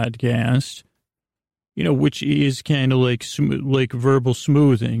introduce the podcast, which is kind of like verbal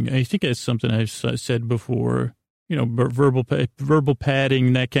smoothing. I think that's something I've said before, verbal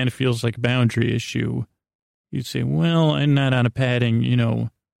padding, that kind of feels like a boundary issue. You'd say, well, I'm not on a padding,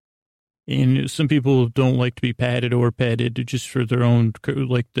 and some people don't like to be patted or petted just for their own,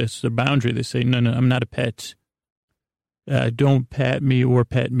 like this, their boundary. They say, no, I'm not a pet. Don't pat me or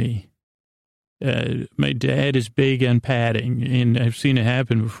pet me. My dad is big on patting, and I've seen it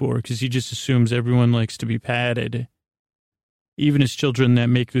happen before because he just assumes everyone likes to be patted. Even his children that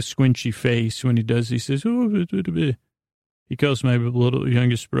make the squinchy face when he does, he says, oh, he calls my little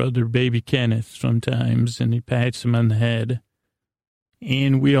youngest brother Baby Kenneth sometimes, and he pats him on the head.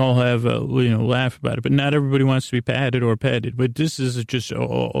 And we all have laugh about it, but not everybody wants to be patted or petted. But this is just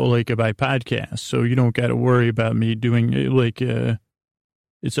like a by podcast, so you don't got to worry about me doing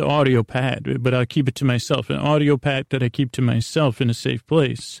it's an audio pat, but I'll keep it to myself. An audio pat that I keep to myself in a safe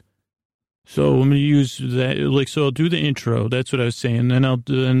place. So I'm going to use that, so I'll do the intro. That's what I was saying.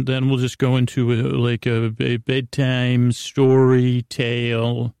 Then we'll just go into a bedtime story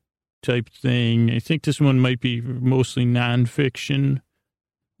tale type thing. I think this one might be mostly nonfiction,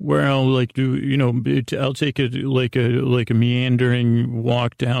 where I'll I'll take a meandering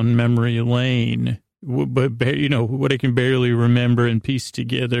walk down memory lane, but what I can barely remember and piece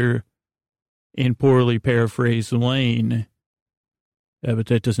together in poorly paraphrased lane. But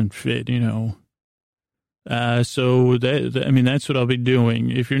that doesn't fit, So that's what I'll be doing.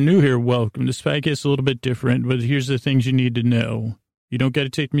 If you're new here, welcome. This podcast is a little bit different, but here's the things you need to know. You don't got to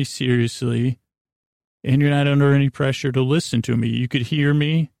take me seriously, and you're not under any pressure to listen to me. You could hear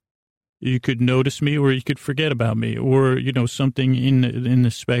me, you could notice me, or you could forget about me, or, something in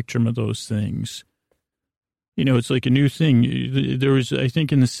the spectrum of those things. It's like a new thing. There was, I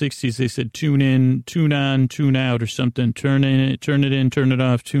think in the 60s, they said tune in, tune on, tune out or something. Turn it in, turn it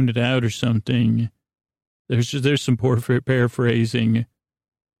off, tune it out or something. There's some poor paraphrasing.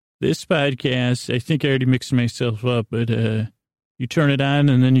 This podcast, I think I already mixed myself up, but you turn it on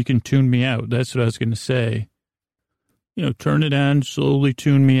and then you can tune me out. That's what I was going to say. Turn it on, slowly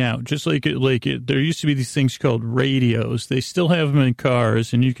tune me out. Just like there used to be these things called radios. They still have them in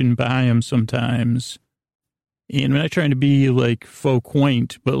cars, and you can buy them sometimes. And I'm not trying to be like faux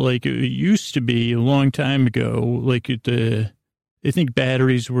quaint, but like it used to be a long time ago, I think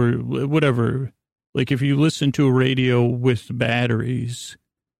batteries were whatever. Like if you listen to a radio with batteries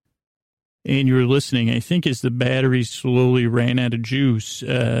and you were listening, I think as the batteries slowly ran out of juice,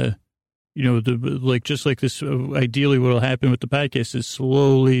 just like this, ideally what will happen with the podcast is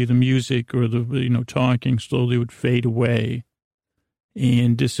slowly the music or the, talking slowly would fade away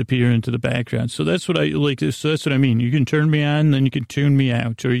and disappear into the background. So that's what I like. So that's what I mean. You can turn me on, then you can tune me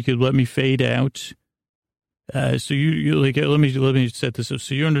out, or you could let me fade out. So you like, let me set this up.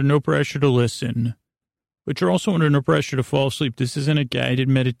 So you're under no pressure to listen, but you're also under no pressure to fall asleep. This isn't a guided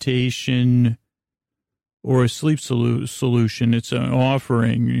meditation or a sleep solution. It's an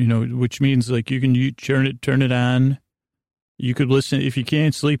offering, which means like you turn it on. You could listen. If you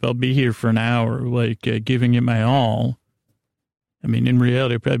can't sleep, I'll be here for an hour, giving it my all. I mean, in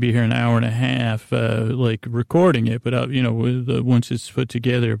reality, I'll probably be here an hour and a half, recording it, but once it's put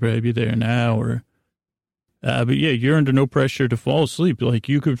together, I'll probably be there an hour. But yeah, you're under no pressure to fall asleep. Like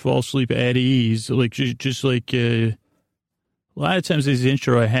you could fall asleep at ease, a lot of times in this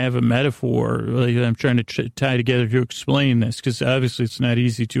intro, I have a metaphor, like I'm trying to tie together to explain this, because obviously it's not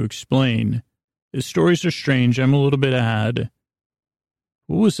easy to explain. The stories are strange. I'm a little bit odd.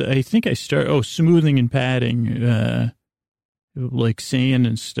 What was it? I think I smoothing and padding, like sand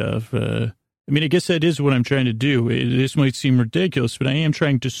and stuff. I guess that is what I'm trying to do. This might seem ridiculous, but I am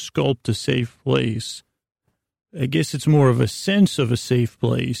trying to sculpt a safe place. I guess it's more of a sense of a safe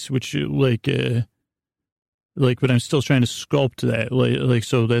place, which but I'm still trying to sculpt that,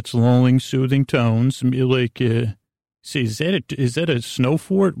 so that's lulling, soothing tones. See, is that a snow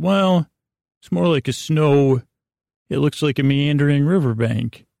fort? Well, it's more like a snow. It looks like a meandering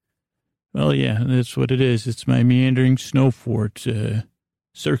riverbank. Well, yeah, that's what it is. It's my meandering snow fort,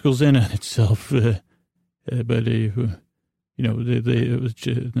 circles in on itself. But they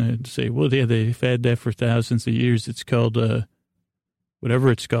say, well, yeah, they've had that for thousands of years. It's called,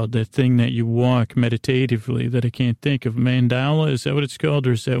 whatever it's called, that thing that you walk meditatively that I can't think of. Mandala, is that what it's called?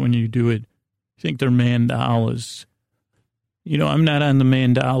 Or is that when you do it? I think they're mandalas. I'm not on the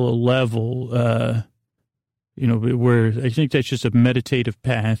mandala level, where I think that's just a meditative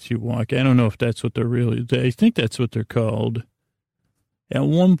path you walk. I don't know if that's what I think that's what they're called. At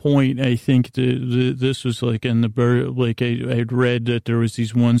one point, I think this was like in the I'd read that there was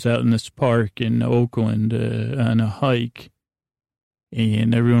these ones out in this park in Oakland on a hike,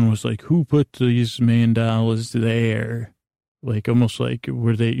 and everyone was like, "Who put these mandalas there?" Like almost like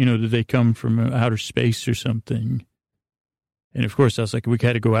were they, did they come from outer space or something? And of course, I was like, we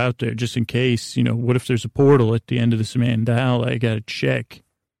got to go out there just in case. What if there's a portal at the end of this mandala? I got to check.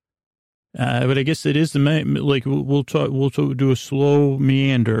 But I guess it is we'll do a slow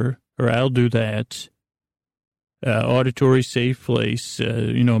meander, or I'll do that. Auditory safe place,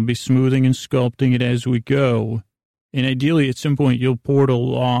 be smoothing and sculpting it as we go. And ideally at some point you'll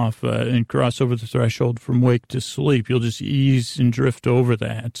portal off, and cross over the threshold from wake to sleep. You'll just ease and drift over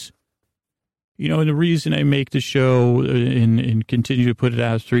that. And the reason I make the show and continue to put it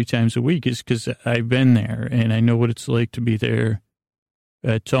out 3 times a week is because I've been there and I know what it's like to be there.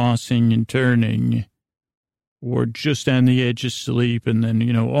 Tossing and turning, or just on the edge of sleep, and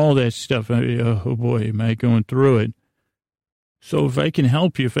then, all that stuff. Oh boy, am I going through it. So if I can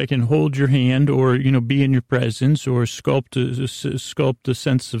help you, if I can hold your hand or, be in your presence or sculpt the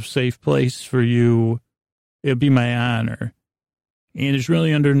sense of safe place for you, it'll be my honor. And it's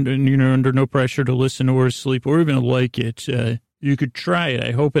really under no pressure to listen or sleep or even like it. You could try it.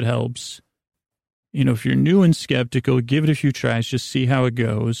 I hope it helps. If you're new and skeptical, give it a few tries, just see how it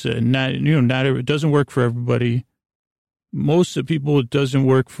goes. It doesn't work for everybody. Most of the people, it doesn't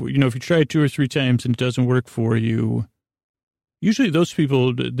work for, if you try it 2 or 3 times and it doesn't work for you, usually those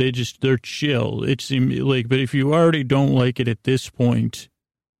people, they're chill. It seems like, but if you already don't like it at this point,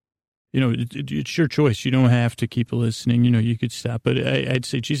 it's your choice. You don't have to keep listening. You could stop. But I'd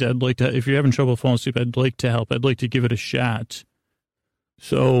say, geez, I'd like to, if you're having trouble falling asleep, I'd like to help. I'd like to give it a shot.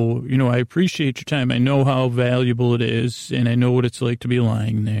 So, I appreciate your time. I know how valuable it is, and I know what it's like to be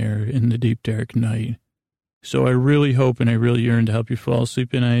lying there in the deep, dark night. So I really hope and I really yearn to help you fall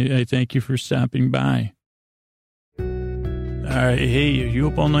asleep, and I thank you for stopping by. Hey, are you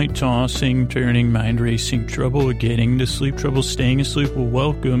up all night tossing, turning, mind racing, trouble getting to sleep, trouble staying asleep? Well,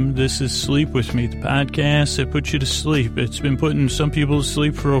 welcome. This is Sleep With Me, the podcast that puts you to sleep. It's been putting some people to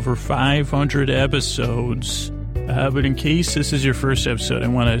sleep for over 500 episodes. But in case this is your first episode, I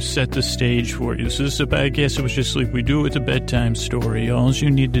want to set the stage for you. So this is a podcast that was just sleep. We do it with a bedtime story. All you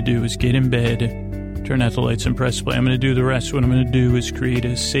need to do is get in bed, turn out the lights, and press play. I'm going to do the rest. What I'm going to do is create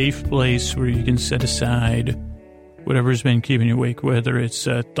a safe place where you can set aside whatever's been keeping you awake, whether it's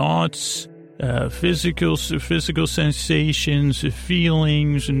thoughts, physical sensations,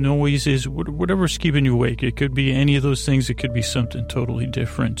 feelings, noises, whatever's keeping you awake. It could be any of those things. It could be something totally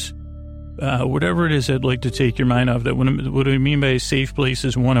different. Whatever it is, I'd like to take your mind off that. What I mean by a safe place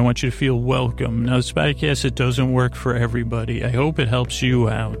is, one, I want you to feel welcome. Now, this podcast, it doesn't work for everybody. I hope it helps you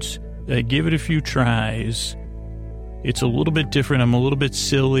out. Give it a few tries. It's a little bit different. I'm a little bit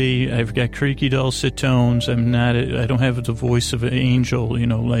silly. I've got creaky dulcet tones. I don't have the voice of an angel,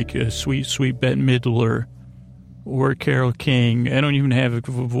 like a sweet Bette Midler or Carole King. I don't even have a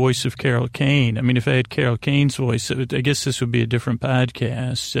voice of Carole Kane. I mean, if I had Carole Kane's voice, I guess this would be a different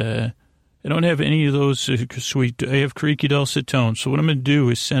podcast. I don't have any of those sweet. I have creaky dulcet tones. So what I'm going to do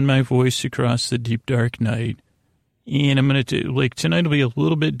is send my voice across the deep, dark night. And I'm going to do, tonight will be a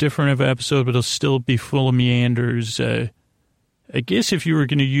little bit different of an episode, but it'll still be full of meanders. I guess if you were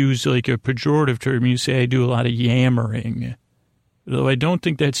going to use a pejorative term, you say I do a lot of yammering. Though I don't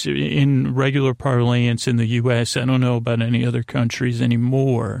think that's in regular parlance in the U.S. I don't know about any other countries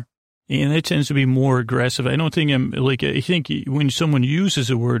anymore. And that tends to be more aggressive. I don't think I think when someone uses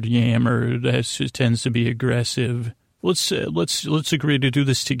the word yammer, that tends to be aggressive. Let's agree to do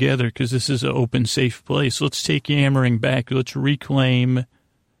this together because this is an open, safe place. Let's take yammering back. Let's reclaim,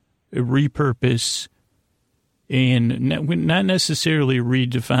 repurpose, and not necessarily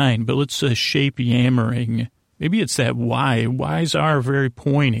redefine, but let's shape yammering. Maybe it's that Y. Y's are very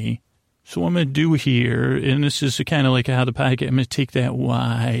pointy. So what I'm going to do here, and this is kind of like how the podcast, I'm going to take that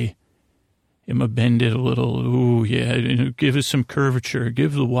Y. I'm going to bend it a little. Ooh, yeah. Give it some curvature.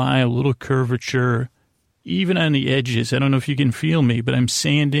 Give the Y a little curvature. Even on the edges, I don't know if you can feel me, but I'm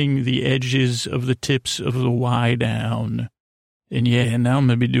sanding the edges of the tips of the Y down. And yeah, now I'm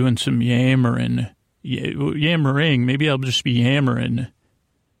going to be doing some yammering. Yammering, maybe I'll just be yammering.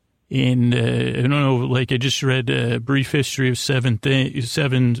 And I don't know, I just read A Brief History of Seven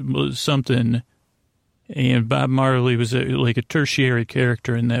something. And Bob Marley was a tertiary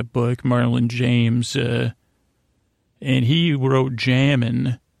character in that book, Marlon James. And he wrote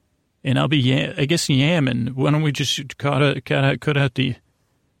jammin'. And I'll be, I guess, yamming. Why don't we just cut out the,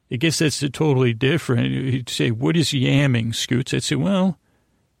 I guess that's totally different. You'd say, what is yamming, Scoots? I'd say, well,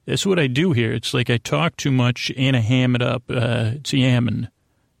 that's what I do here. It's like I talk too much and I ham it up. It's yamming.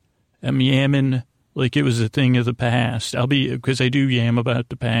 I'm yamming like it was a thing of the past. Because I do yam about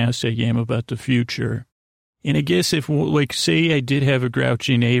the past. I yam about the future. And I guess if, say I did have a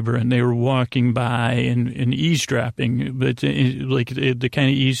grouchy neighbor and they were walking by and eavesdropping, but the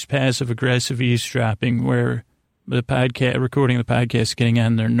kind of passive-aggressive eavesdropping where recording the podcast getting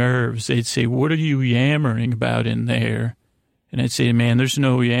on their nerves, they'd say, what are you yammering about in there? And I'd say, man, there's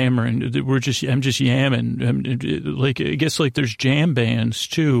no yammering. I'm just yamming. I guess there's jam bands,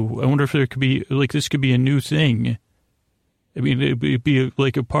 too. I wonder if there could be, this could be a new thing. I mean, it'd be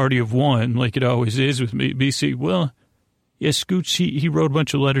a party of one, like it always is with me. BC, well, yeah, Scoots, he wrote a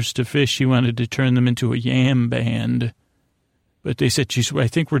bunch of letters to Fish. He wanted to turn them into a yam band. But they said, geez, I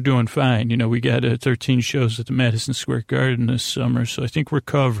think we're doing fine. We got 13 shows at the Madison Square Garden this summer, so I think we're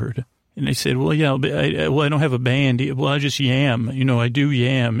covered. And they said, well, yeah, I don't have a band. Well, I just yam. I do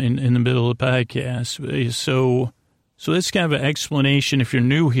yam in the middle of the podcast. So that's kind of an explanation, if you're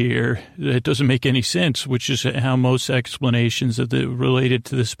new here, that doesn't make any sense, which is how most explanations related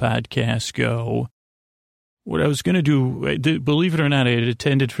to this podcast go. What I was going to do, believe it or not, I had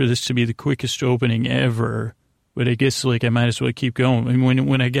intended for this to be the quickest opening ever, but I guess I might as well keep going. I mean,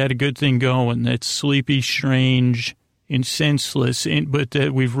 when I got a good thing going, that's sleepy, strange, and senseless, but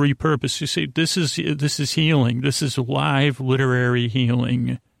that we've repurposed. You see, this is healing. This is live literary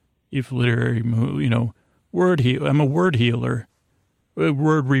healing, if literary, I'm a word healer, a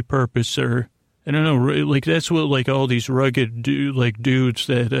word repurposer. I don't know, that's what, all these rugged, dudes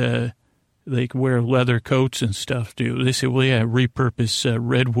that, wear leather coats and stuff do. They say, well, yeah, repurpose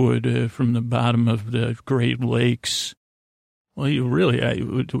redwood from the bottom of the Great Lakes. Well,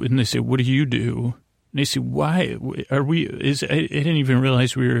 and they say, what do you do? And they say, why are we, I didn't even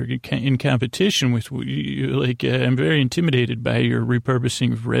realize we were in competition with you. I'm very intimidated by your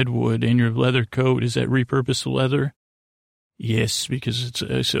repurposing of redwood and your leather coat. Is that repurposed leather? Yes, because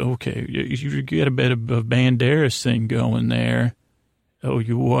it's okay. You got a bit of a Banderas thing going there. Oh,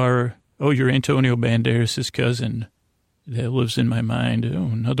 you are. Oh, you're Antonio Banderas' cousin. That lives in my mind. Oh,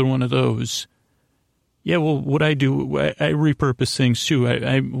 another one of those. Yeah, well, what I do, I repurpose things too.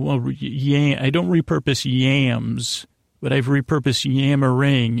 I don't repurpose yams, but I've repurposed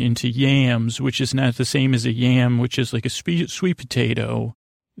yammering into yams, which is not the same as a yam, which is like a sweet potato.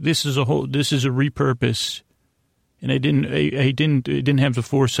 This is a repurpose, and I didn't have the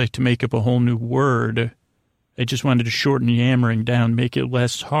foresight to make up a whole new word. I just wanted to shorten yammering down, make it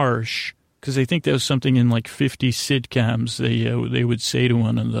less harsh, because I think that was something in like 50 sitcoms they would say to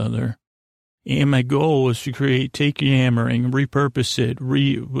one another. And my goal was to take yammering, repurpose it,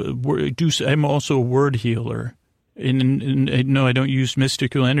 I'm also a word healer. And no, I don't use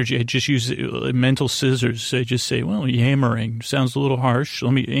mystical energy. I just use mental scissors. I just say, well, yammering sounds a little harsh.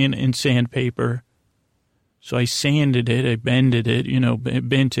 Let me, in sandpaper. So I sanded it, I bended it,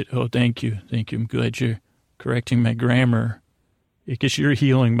 bent it. Oh, thank you. I'm glad you're correcting my grammar. Because you're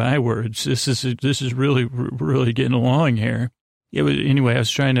healing my words. This is really, really getting along here. Yeah, but anyway, I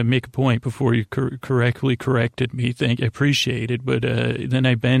was trying to make a point before you correctly corrected me. I appreciate it. But then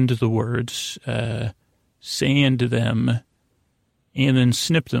I bend the words, sand them, and then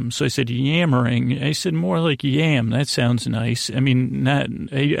snip them. So I said yammering. I said more like yam. That sounds nice. I mean,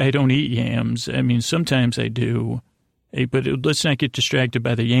 I don't eat yams. I mean, sometimes I do. But let's not get distracted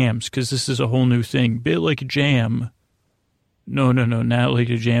by the yams, because this is a whole new thing. Bit like a jam. No, not like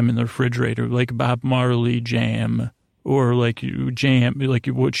a jam in the refrigerator. Like Bob Marley jam. Or like jam, like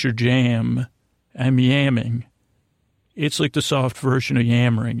what's your jam? I'm yamming. It's like the soft version of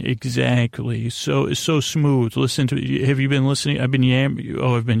yammering. Exactly. So it's so smooth. Listen to, have you been listening? I've been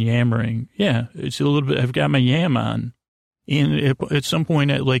yammering. Yeah, it's a little bit, I've got my yam on. And at some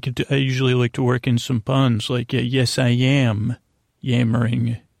point, I usually like to work in some puns, like, yes, I am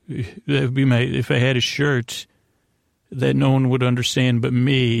yammering. That would be if I had a shirt that no one would understand but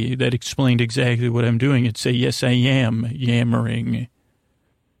me, that explained exactly what I'm doing. It'd say, yes, I am yammering.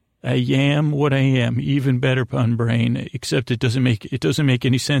 I am what I am. Even better, pun brain, except it doesn't make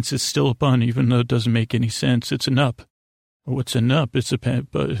any sense. It's still a pun, even though it doesn't make any sense. It's an up. What's an up? It's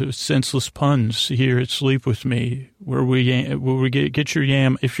senseless puns here at Sleep With Me, where we get your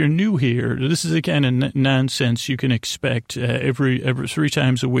yam. If you're new here, this is the kind of nonsense you can expect every 3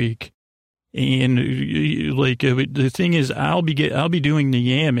 times a week. And the thing is, I'll be doing the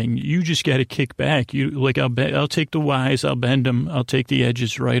yamming. You just got to kick back. I'll take the Y's, I'll bend them, I'll take the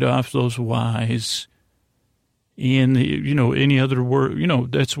edges right off those Y's. And any other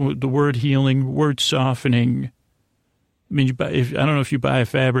word, that's the word healing, word softening. I mean, I don't know if you buy a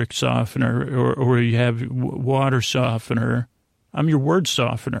fabric softener or you have water softener. I'm your word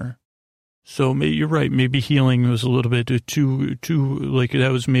softener. So you're right. Maybe healing was a little bit too that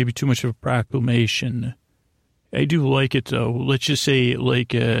was maybe too much of a proclamation. I do like it though. Let's just say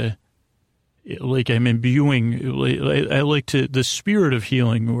like I'm imbuing. I like the spirit of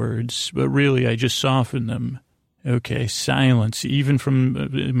healing words, but really I just soften them. Okay, silence, even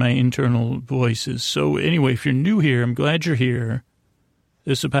from my internal voices. So anyway, if you're new here, I'm glad you're here.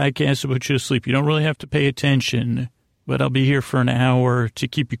 This is a podcast about you to sleep. You don't really have to pay attention, but I'll be here for an hour to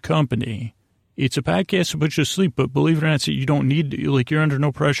keep you company. It's a podcast about you to sleep, but believe it or not, you don't need, you're under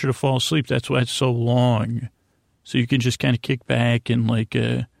no pressure to fall asleep. That's why it's so long. So you can just kind of kick back and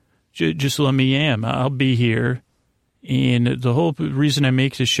just let me yam. I'll be here. And the whole reason I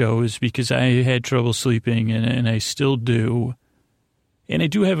make the show is because I had trouble sleeping, and I still do. And I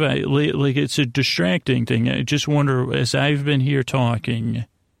do have it's a distracting thing. I just wonder, as I've been here talking,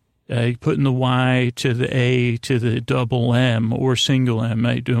 putting the Y to the A to the double M or single M,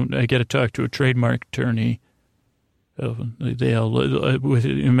 I got to talk to a trademark attorney. With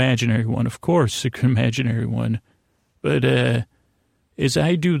an imaginary one, of course, an imaginary one. But, as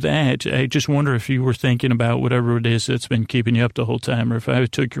I do that, I just wonder if you were thinking about whatever it is that's been keeping you up the whole time, or if I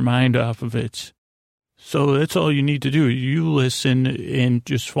took your mind off of it. So that's all you need to do. You listen and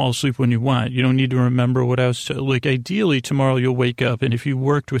just fall asleep when you want. You don't need to remember what I was ideally, tomorrow you'll wake up, and if you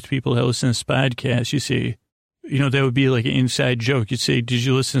worked with people that listen to this podcast, you say, that would be like an inside joke. You'd say, did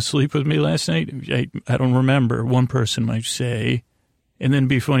you listen to Sleep With Me last night? I don't remember. One person might say. And then it'd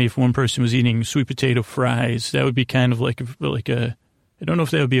be funny if one person was eating sweet potato fries. That would be kind of like a I don't know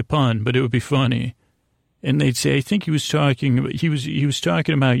if that would be a pun, but it would be funny. And they'd say, I think he was talking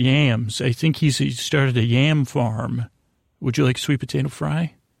about yams. I think he started a yam farm. Would you like a sweet potato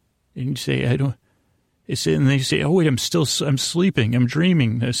fry? And you say, I don't. And they say, oh, wait, I'm sleeping. I'm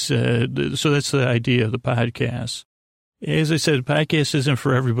dreaming this. So that's the idea of the podcast. As I said, the podcast isn't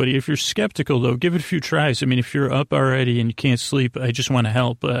for everybody. If you're skeptical, though, give it a few tries. I mean, if you're up already and you can't sleep, I just want to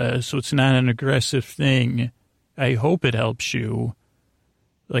help. So it's not an aggressive thing. I hope it helps you.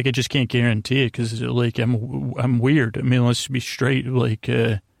 Like, I just can't guarantee it because, like, I'm weird. I mean, let's be straight, like,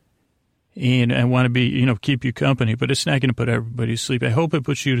 and I want to be, you know, keep you company, but it's not going to put everybody to sleep. I hope it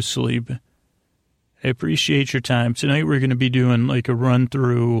puts you to sleep. I appreciate your time. Tonight we're going to be doing, like, a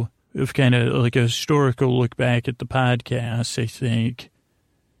run-through of kind of like a historical look back at the podcast, I think.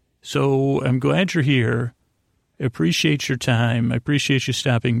 So I'm glad you're here. I appreciate your time. I appreciate you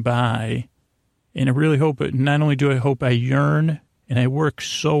stopping by. And I really hope, not only do I hope, I yearn and I work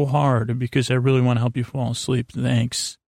so hard because I really want to help you fall asleep. Thanks.